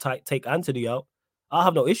Mount out, take Anthony out. I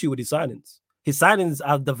have no issue with his signings. His signings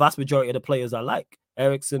are the vast majority of the players I like.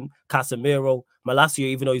 Eriksen, Casemiro, Malacia,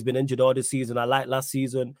 even though he's been injured all this season, I like last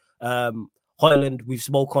season. Højlund, we've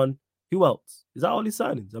spoke on. Who else? Is that all his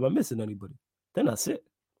signings? Am I missing anybody? Then that's it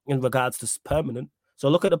in regards to permanent. So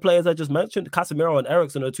look at the players I just mentioned. Casemiro and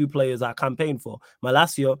Eriksen are two players I campaign for.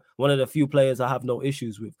 Malacia, one of the few players I have no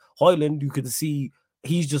issues with. Højlund, you can see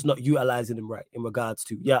he's just not utilizing him right in regards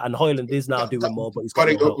to, and Højlund is now doing more, but he's got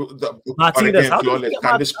Martinez.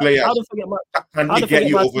 Can this player can they get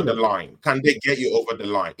you over the line? Can they get you over the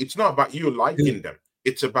line? It's not about you liking them.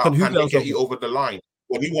 It's about can they get you over the line?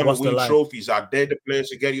 When you want to win trophies, are they the players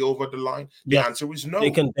to get you over the line? The answer is no.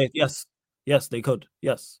 They can. Yes, they could.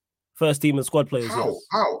 Yes, first team and squad players. How?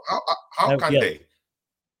 Yes. How can they?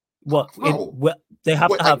 What? They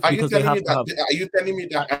have to have because they have to have. Are you telling me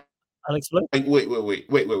that? I'll explain.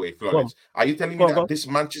 Wait, Florence. Are you telling me that this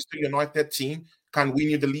Manchester United team can win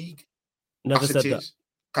you the league? Never said that.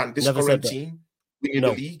 Can this current team win you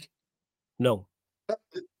the league? No.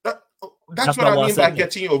 That's what I mean by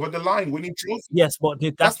getting you over the line, winning trophies. Yes, but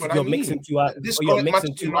that's what you're mixing two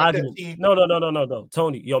arguments. No,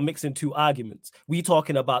 Tony, you're mixing two arguments. We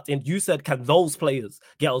talking about, and you said, can those players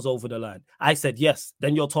get us over the line? I said yes.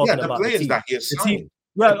 Then you're talking about the players the team. That he signed.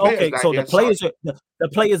 Right, okay. So the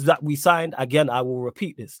players that we signed, again, I will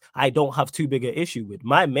repeat this. I don't have too big an issue with.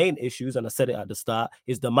 My main issues, and I said it at the start,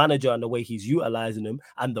 is the manager and the way he's utilizing them,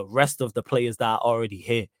 and the rest of the players that are already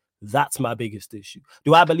here. That's my biggest issue.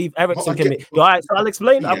 Do I believe Eriksen can be? So I'll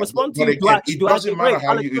explain. I'll respond to you. It doesn't matter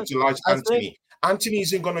how you utilize Anthony. Anthony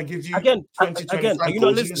isn't going to give you 20, 25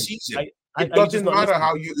 goals in a season. It doesn't matter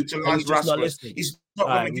how you utilize Rasmus. He's not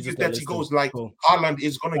going to give you 30 goals like Haaland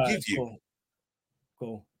is going to give you.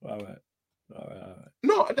 Cool. All right.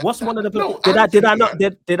 No. What's one of the? No,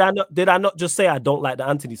 Did I not just say I don't like the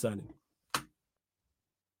Anthony signing?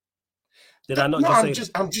 Did I not just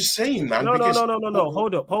say? I'm just saying, man. No.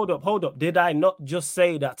 Hold up. Did I not just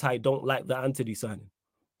say that I don't like the Anthony signing?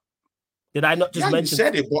 Did I not just mention? You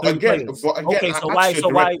said it, but again, okay. So why?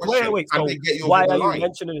 Wait. So why are you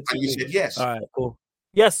mentioning it? And you said yes. All right, cool.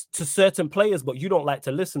 Yes, to certain players, but you don't like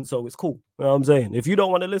to listen, so it's cool. You know what I'm saying? If you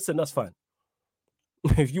don't want to listen, that's fine.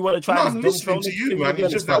 If you want to try, I'm listening to you, man.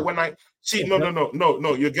 It's just that when I see, no,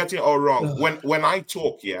 you're getting it all wrong. When I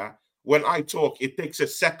talk, it takes a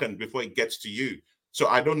second before it gets to you. So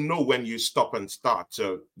I don't know when you stop and start.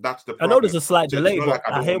 So that's the problem. I know there's a slight delay, but like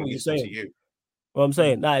I hear what you're saying. What I'm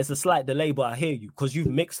saying, it's a slight delay, but I hear you because you've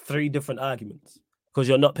mixed three different arguments because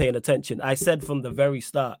you're not paying attention. I said from the very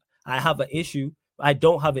start, I have an issue. I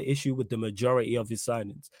don't have an issue with the majority of his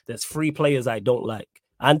signings. There's three players I don't like.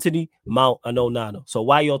 Anthony, Mount, and Onana. So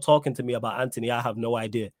why you're talking to me about Anthony, I have no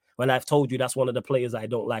idea. When I've told you that's one of the players I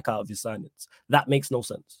don't like out of his signings. That makes no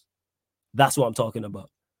sense. That's what I'm talking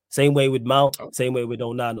about. Same way with Mount, same way with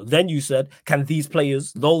Onana. Then you said, can these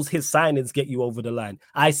players, his signings get you over the line?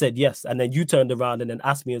 I said yes. And then you turned around and then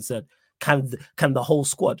asked me and said, can the whole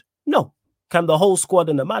squad? No. Can the whole squad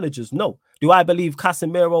and the managers? No. Do I believe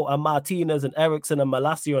Casemiro and Martinez and Eriksen and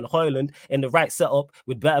Malacia and Højlund in the right setup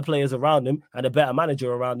with better players around them and a better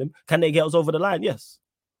manager around them? Can they get us over the line? Yes.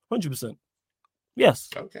 100%. Yes.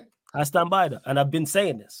 Okay. I stand by that. And I've been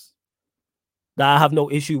saying this. That I have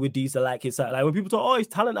no issue with these that like his side. Like when people talk, oh, his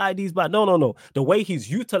talent ID's bad. No. The way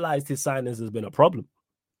he's utilized his signings has been a problem.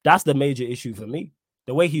 That's the major issue for me.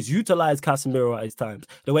 The way he's utilized Casemiro at his times,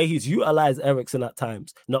 the way he's utilized Eriksen at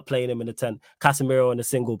times, not playing him in the 10, Casemiro in a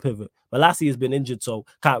single pivot. Malacia has been injured, so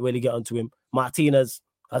can't really get onto him. Martinez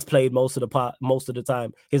has played most of the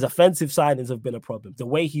time. His offensive signings have been a problem. The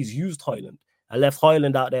way he's used Højlund, I left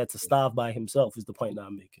Højlund out there to starve by himself is the point that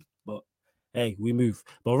I'm making. But hey, we move.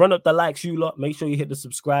 But run up the likes, you lot. Make sure you hit the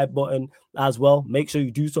subscribe button as well. Make sure you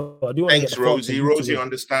do so. I do. Thanks, Rosie. Rosie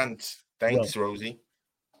understands. Thanks, Rosie.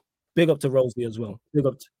 Big up to Rosie as well. Big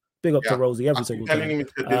up to Rosie every single time. Telling him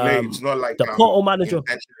it's a delay. It's not like the Porto manager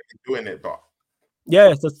intentionally doing it, but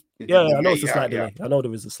I know it's a slight delay. I know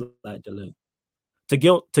there is a slight delay. To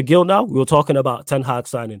Gil now, we were talking about Ten Hag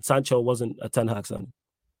signing. Sancho wasn't a Ten Hag signing.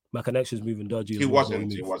 My connection's moving dodgy. He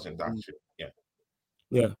wasn't actually.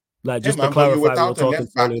 Yeah. Like just to clarify, you without a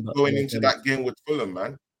left back going into that game with Fulham,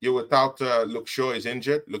 man. You're without Luke Shaw is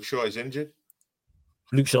injured. Luke Shaw's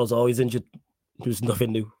always injured. There's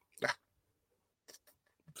nothing new.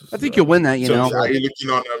 I think you'll win that, you know. Are you looking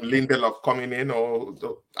on Lindelof coming in or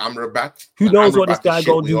Amrabat? Who knows what this guy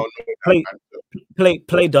gonna do? Play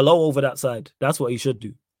Dalot over that side. That's what he should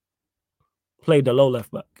do. Play Dalot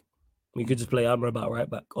left back. We could just play Amrabat right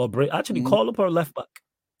back, or call up a left back.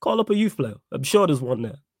 Call up a youth player. I'm sure there's one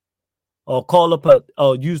there. Or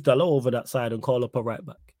use Dalot over that side and call up a right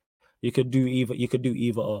back. You could do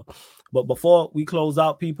either or. But before we close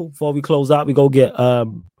out, we go get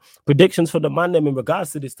predictions for the man them in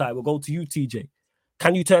regards to this time. We'll go to you, TJ.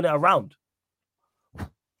 Can you turn it around?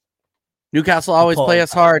 Newcastle always play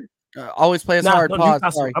us hard. Always play us hard.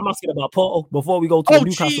 Sorry. I'm asking about Porto before we go to the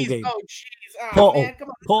Newcastle game. Oh, jeez. Porto. Man, come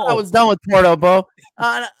on. Porto. I was done with Porto, bro.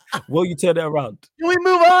 Will you turn it around? Can we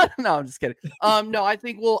move on? No, I'm just kidding. No, I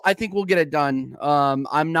think we'll get it done.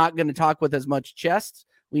 I'm not going to talk with as much chest.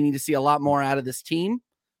 We need to see a lot more out of this team,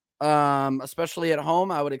 especially at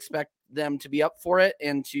home. I would expect them to be up for it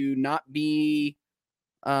and to not be,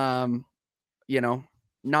 not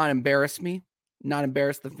embarrass me, not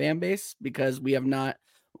embarrass the fan base, because we have not.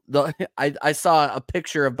 I saw a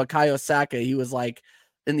picture of Bukayo Saka. He was like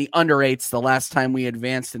in the under eights the last time we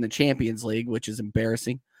advanced in the Champions League, which is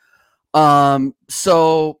embarrassing.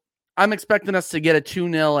 So I'm expecting us to get a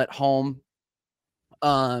 2-0 at home.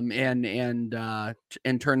 And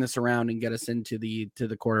turn this around and get us into the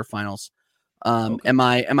quarterfinals. Okay.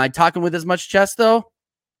 Am I talking with as much chest though?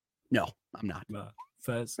 No, I'm not.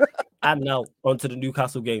 First, I'm now onto the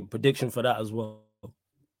Newcastle game. Prediction for that as well.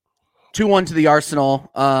 2-1 to the Arsenal.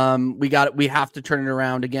 We have to turn it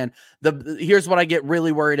around again. Here's what I get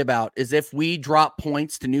really worried about is if we drop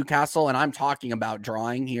points to Newcastle, and I'm talking about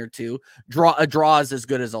drawing here too. A draw is as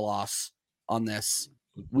good as a loss on this.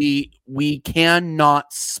 We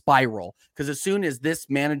cannot spiral, because as soon as this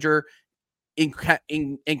manager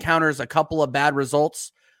encounters a couple of bad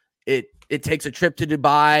results, it takes a trip to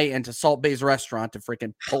Dubai and to Salt Bay's restaurant to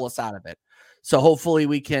freaking pull us out of it. So hopefully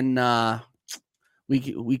we can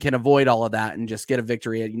avoid all of that and just get a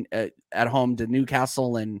victory at home to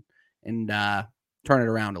Newcastle and turn it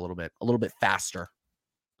around a little bit faster.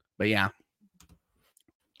 But yeah.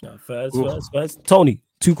 First. Tony,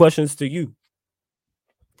 2 questions to you.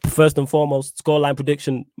 First and foremost, scoreline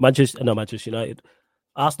prediction: Manchester United,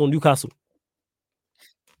 Arsenal, Newcastle.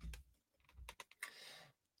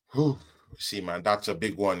 See, man, that's a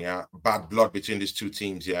big one. Yeah, bad blood between these two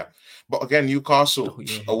teams. Yeah, but again, Newcastle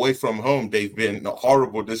away from home, they've been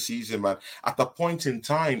horrible this season, man. At a point in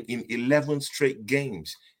time, in 11 straight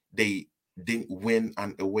games, they didn't win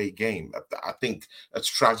an away game. I think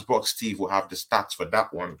Strasbourg Steve will have the stats for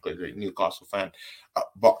that one because he's a Newcastle fan.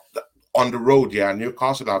 But on the road,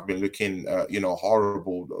 Newcastle have been looking,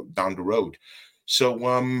 horrible down the road. So,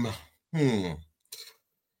 it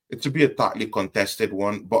will be a tightly contested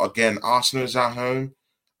one. But again, Arsenal's at home,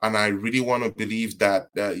 and I really want to believe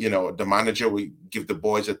that, the manager will give the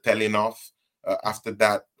boys a telling off after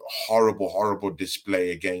that horrible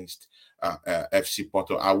display against FC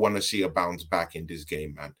Porto. I want to see a bounce back in this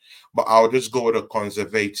game, man. But I'll just go with a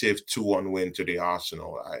conservative 2-1 win to the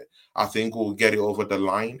Arsenal. I think we'll get it over the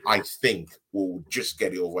line. I think we'll just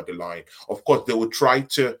get it over the line. Of course, they will try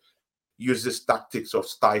to use this tactics of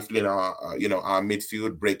stifling our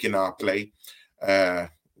midfield, breaking our play.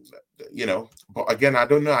 But again, I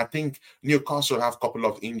don't know. I think Newcastle have a couple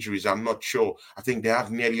of injuries. I'm not sure. I think they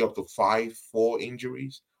have nearly up to 4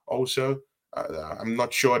 injuries also. I'm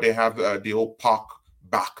not sure they have the old park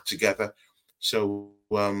back together. So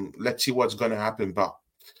let's see what's going to happen. But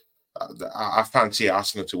I fancy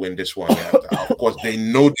Arsenal to win this one. Yeah. Of course, they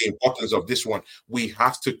know the importance of this one. We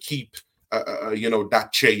have to keep, that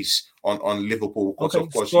chase on Liverpool because,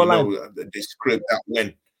 of course, they scraped that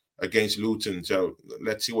win against Luton. So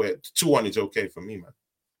let's see where 2-1 is okay for me, man.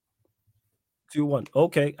 2-1.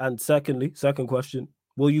 Okay. And second question,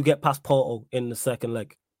 will you get past Porto in the second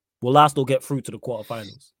leg? Will Arsenal get through to the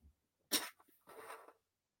quarterfinals?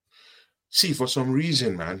 See, for some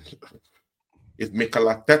reason, man, if Mikel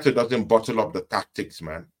Arteta doesn't bottle up the tactics,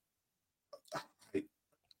 man,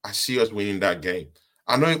 I see us winning that game.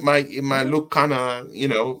 I know it might look kind of,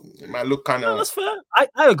 No, that's fair.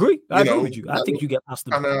 I agree. I agree with you. I think you get past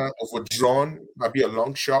them. Kind of overdrawn. Might be a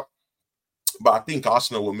long shot, but I think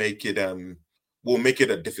Arsenal will make it. Will make it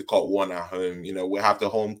a difficult one at home. We have the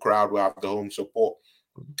home crowd. We have the home support.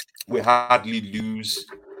 We hardly lose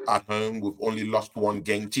at home. We've only lost one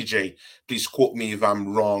game. TJ, please quote me if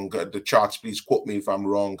I'm wrong. The charts, please quote me if I'm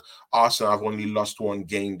wrong. Arsenal have only lost one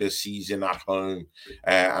game this season at home,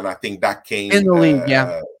 and I think that came in the league,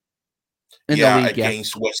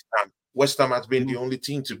 against West Ham. West Ham has been the only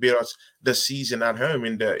team to beat us this season at home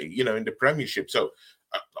in the Premiership. So.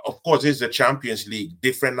 Of course, it's the Champions League,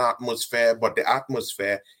 different atmosphere, but the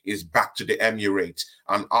atmosphere is back to the Emirates,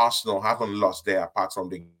 and Arsenal haven't lost there apart from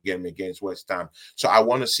the game against West Ham. So I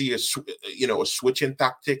want to see a switch in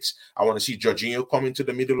tactics. I want to see Jorginho come into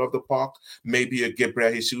the middle of the park, maybe a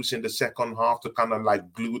Gabriel Jesus in the second half to kind of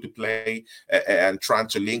like glue the play and trying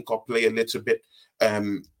to link up play a little bit.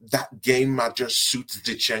 That game might just suit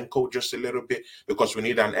Zinchenko just a little bit because we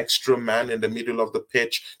need an extra man in the middle of the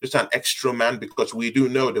pitch, just an extra man because we do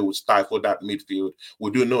know they will stifle that midfield.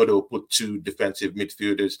 We do know they will put two defensive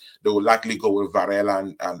midfielders. They will likely go with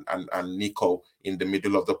Varela and Nico in the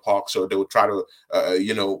middle of the park. So they will try to,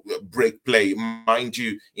 break play. Mind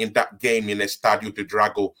you, in that game in Estadio de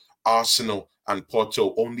Dragão, Arsenal and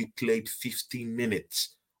Porto only played 15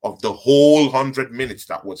 minutes of the whole 100 minutes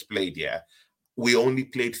that was played here. We only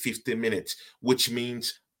played 50 minutes, which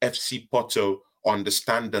means FC Porto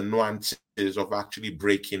understand the nuances of actually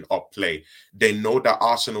breaking up play. They know that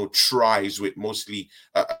Arsenal tries with mostly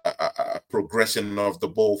progression of the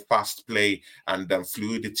ball, fast play, and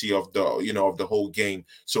fluidity of the whole game.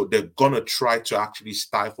 So they're gonna try to actually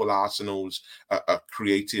stifle Arsenal's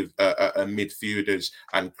creative midfielders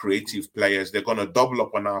and creative players. They're gonna double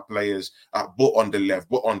up on our players, both on the left,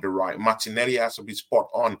 both on the right. Martinelli has to be spot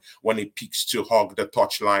on when he peaks to hug the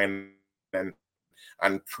touchline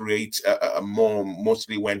and create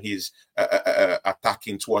mostly when he's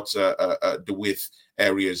attacking towards the width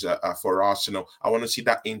areas for Arsenal. I want to see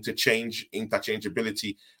that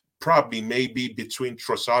interchangeability, probably maybe between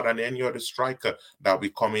Trossard and any other striker that will be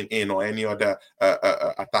coming in, or any other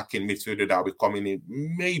attacking midfielder that will be coming in.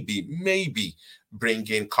 Maybe bring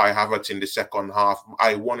in Kai Havertz in the second half.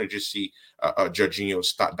 I want to just see Jorginho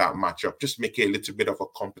start that matchup. Just make it a little bit of a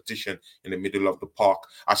competition in the middle of the park.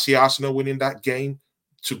 I see Arsenal winning that game.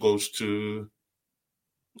 2 goes to...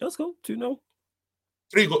 Let's go. 2-0.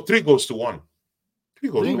 3 goes to 1. 3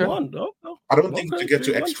 goes to 1. No. I don't think to get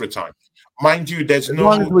to extra time. Mind you, there's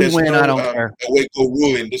no away goal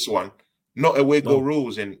rule in this one. No away goal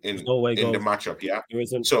rules in the matchup, yeah?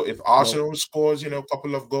 So if Arsenal scores, a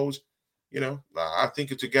couple of goals, I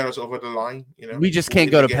think to get us over the line, we just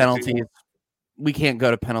can't go to penalties. We can't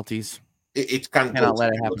go to penalties. It can't go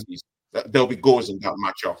to penalties. There'll be goals in that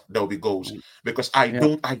matchup. There'll be goals because I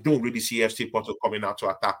don't really see FC Porto coming out to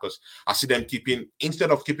attack us. I see them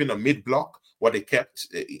instead of keeping a mid block, what they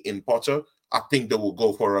kept in Porto, I think they will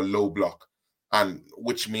go for a low block, and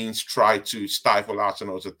which means try to stifle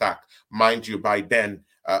Arsenal's attack. Mind you, by then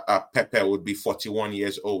Pepe would be 41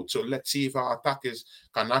 years old. So let's see if our attackers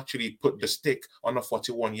can actually put the stick on a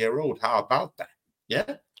 41-year-old. How about that?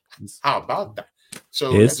 Yeah, how about that?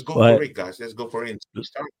 So let's go for it, guys. Let's go for it.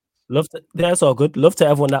 That's all good. Love to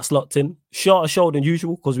everyone that's locked in. Shorter show than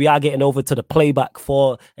usual because we are getting over to the playback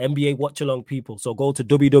for NBA watch along people. So go to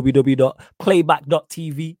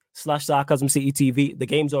www.playback.tv/Sarcasm City TV. The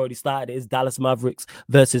game's already started. It is Dallas Mavericks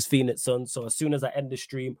versus Phoenix Suns. So as soon as I end the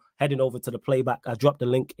stream, heading over to the playback, I dropped the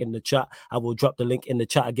link in the chat. I will drop the link in the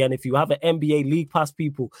chat again. If you have an NBA League Pass,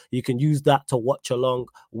 people, you can use that to watch along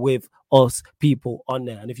with us people on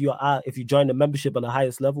there. And if you join the membership on the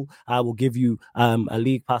highest level, I will give you a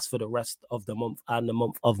League Pass for the rest of the month and the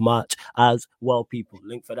month of March as well, people.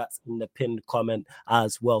 Link for that's in the pinned comment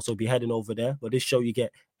as well. So be heading over there. But this show you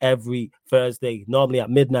get every Thursday, normally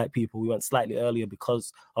at midnight, people. We went slightly earlier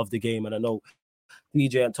because of the game, and I know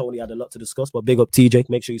TJ and Tony had a lot to discuss, but big up TJ.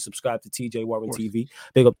 Make sure you subscribe to TJ Warren TV.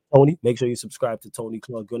 Big up Tony. Make sure you subscribe to Tony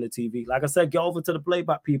Claude Gunner TV. Like I said, get over to the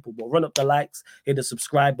playback, people. But run up the likes, hit the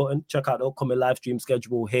subscribe button. Check out the upcoming live stream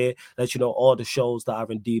schedule here. Let you know all the shows that are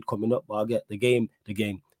indeed coming up. But I'll get the game.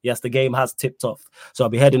 Yes, the game has tipped off. So I'll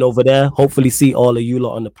be heading over there. Hopefully see all of you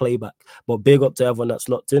lot on the playback. But big up to everyone that's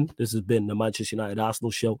locked in. This has been the Manchester United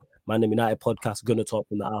Arsenal Show. Man United podcast. Gonna talk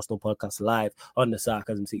from the Arsenal podcast live on the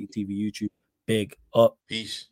Sarcasm City TV YouTube. Big up. Peace.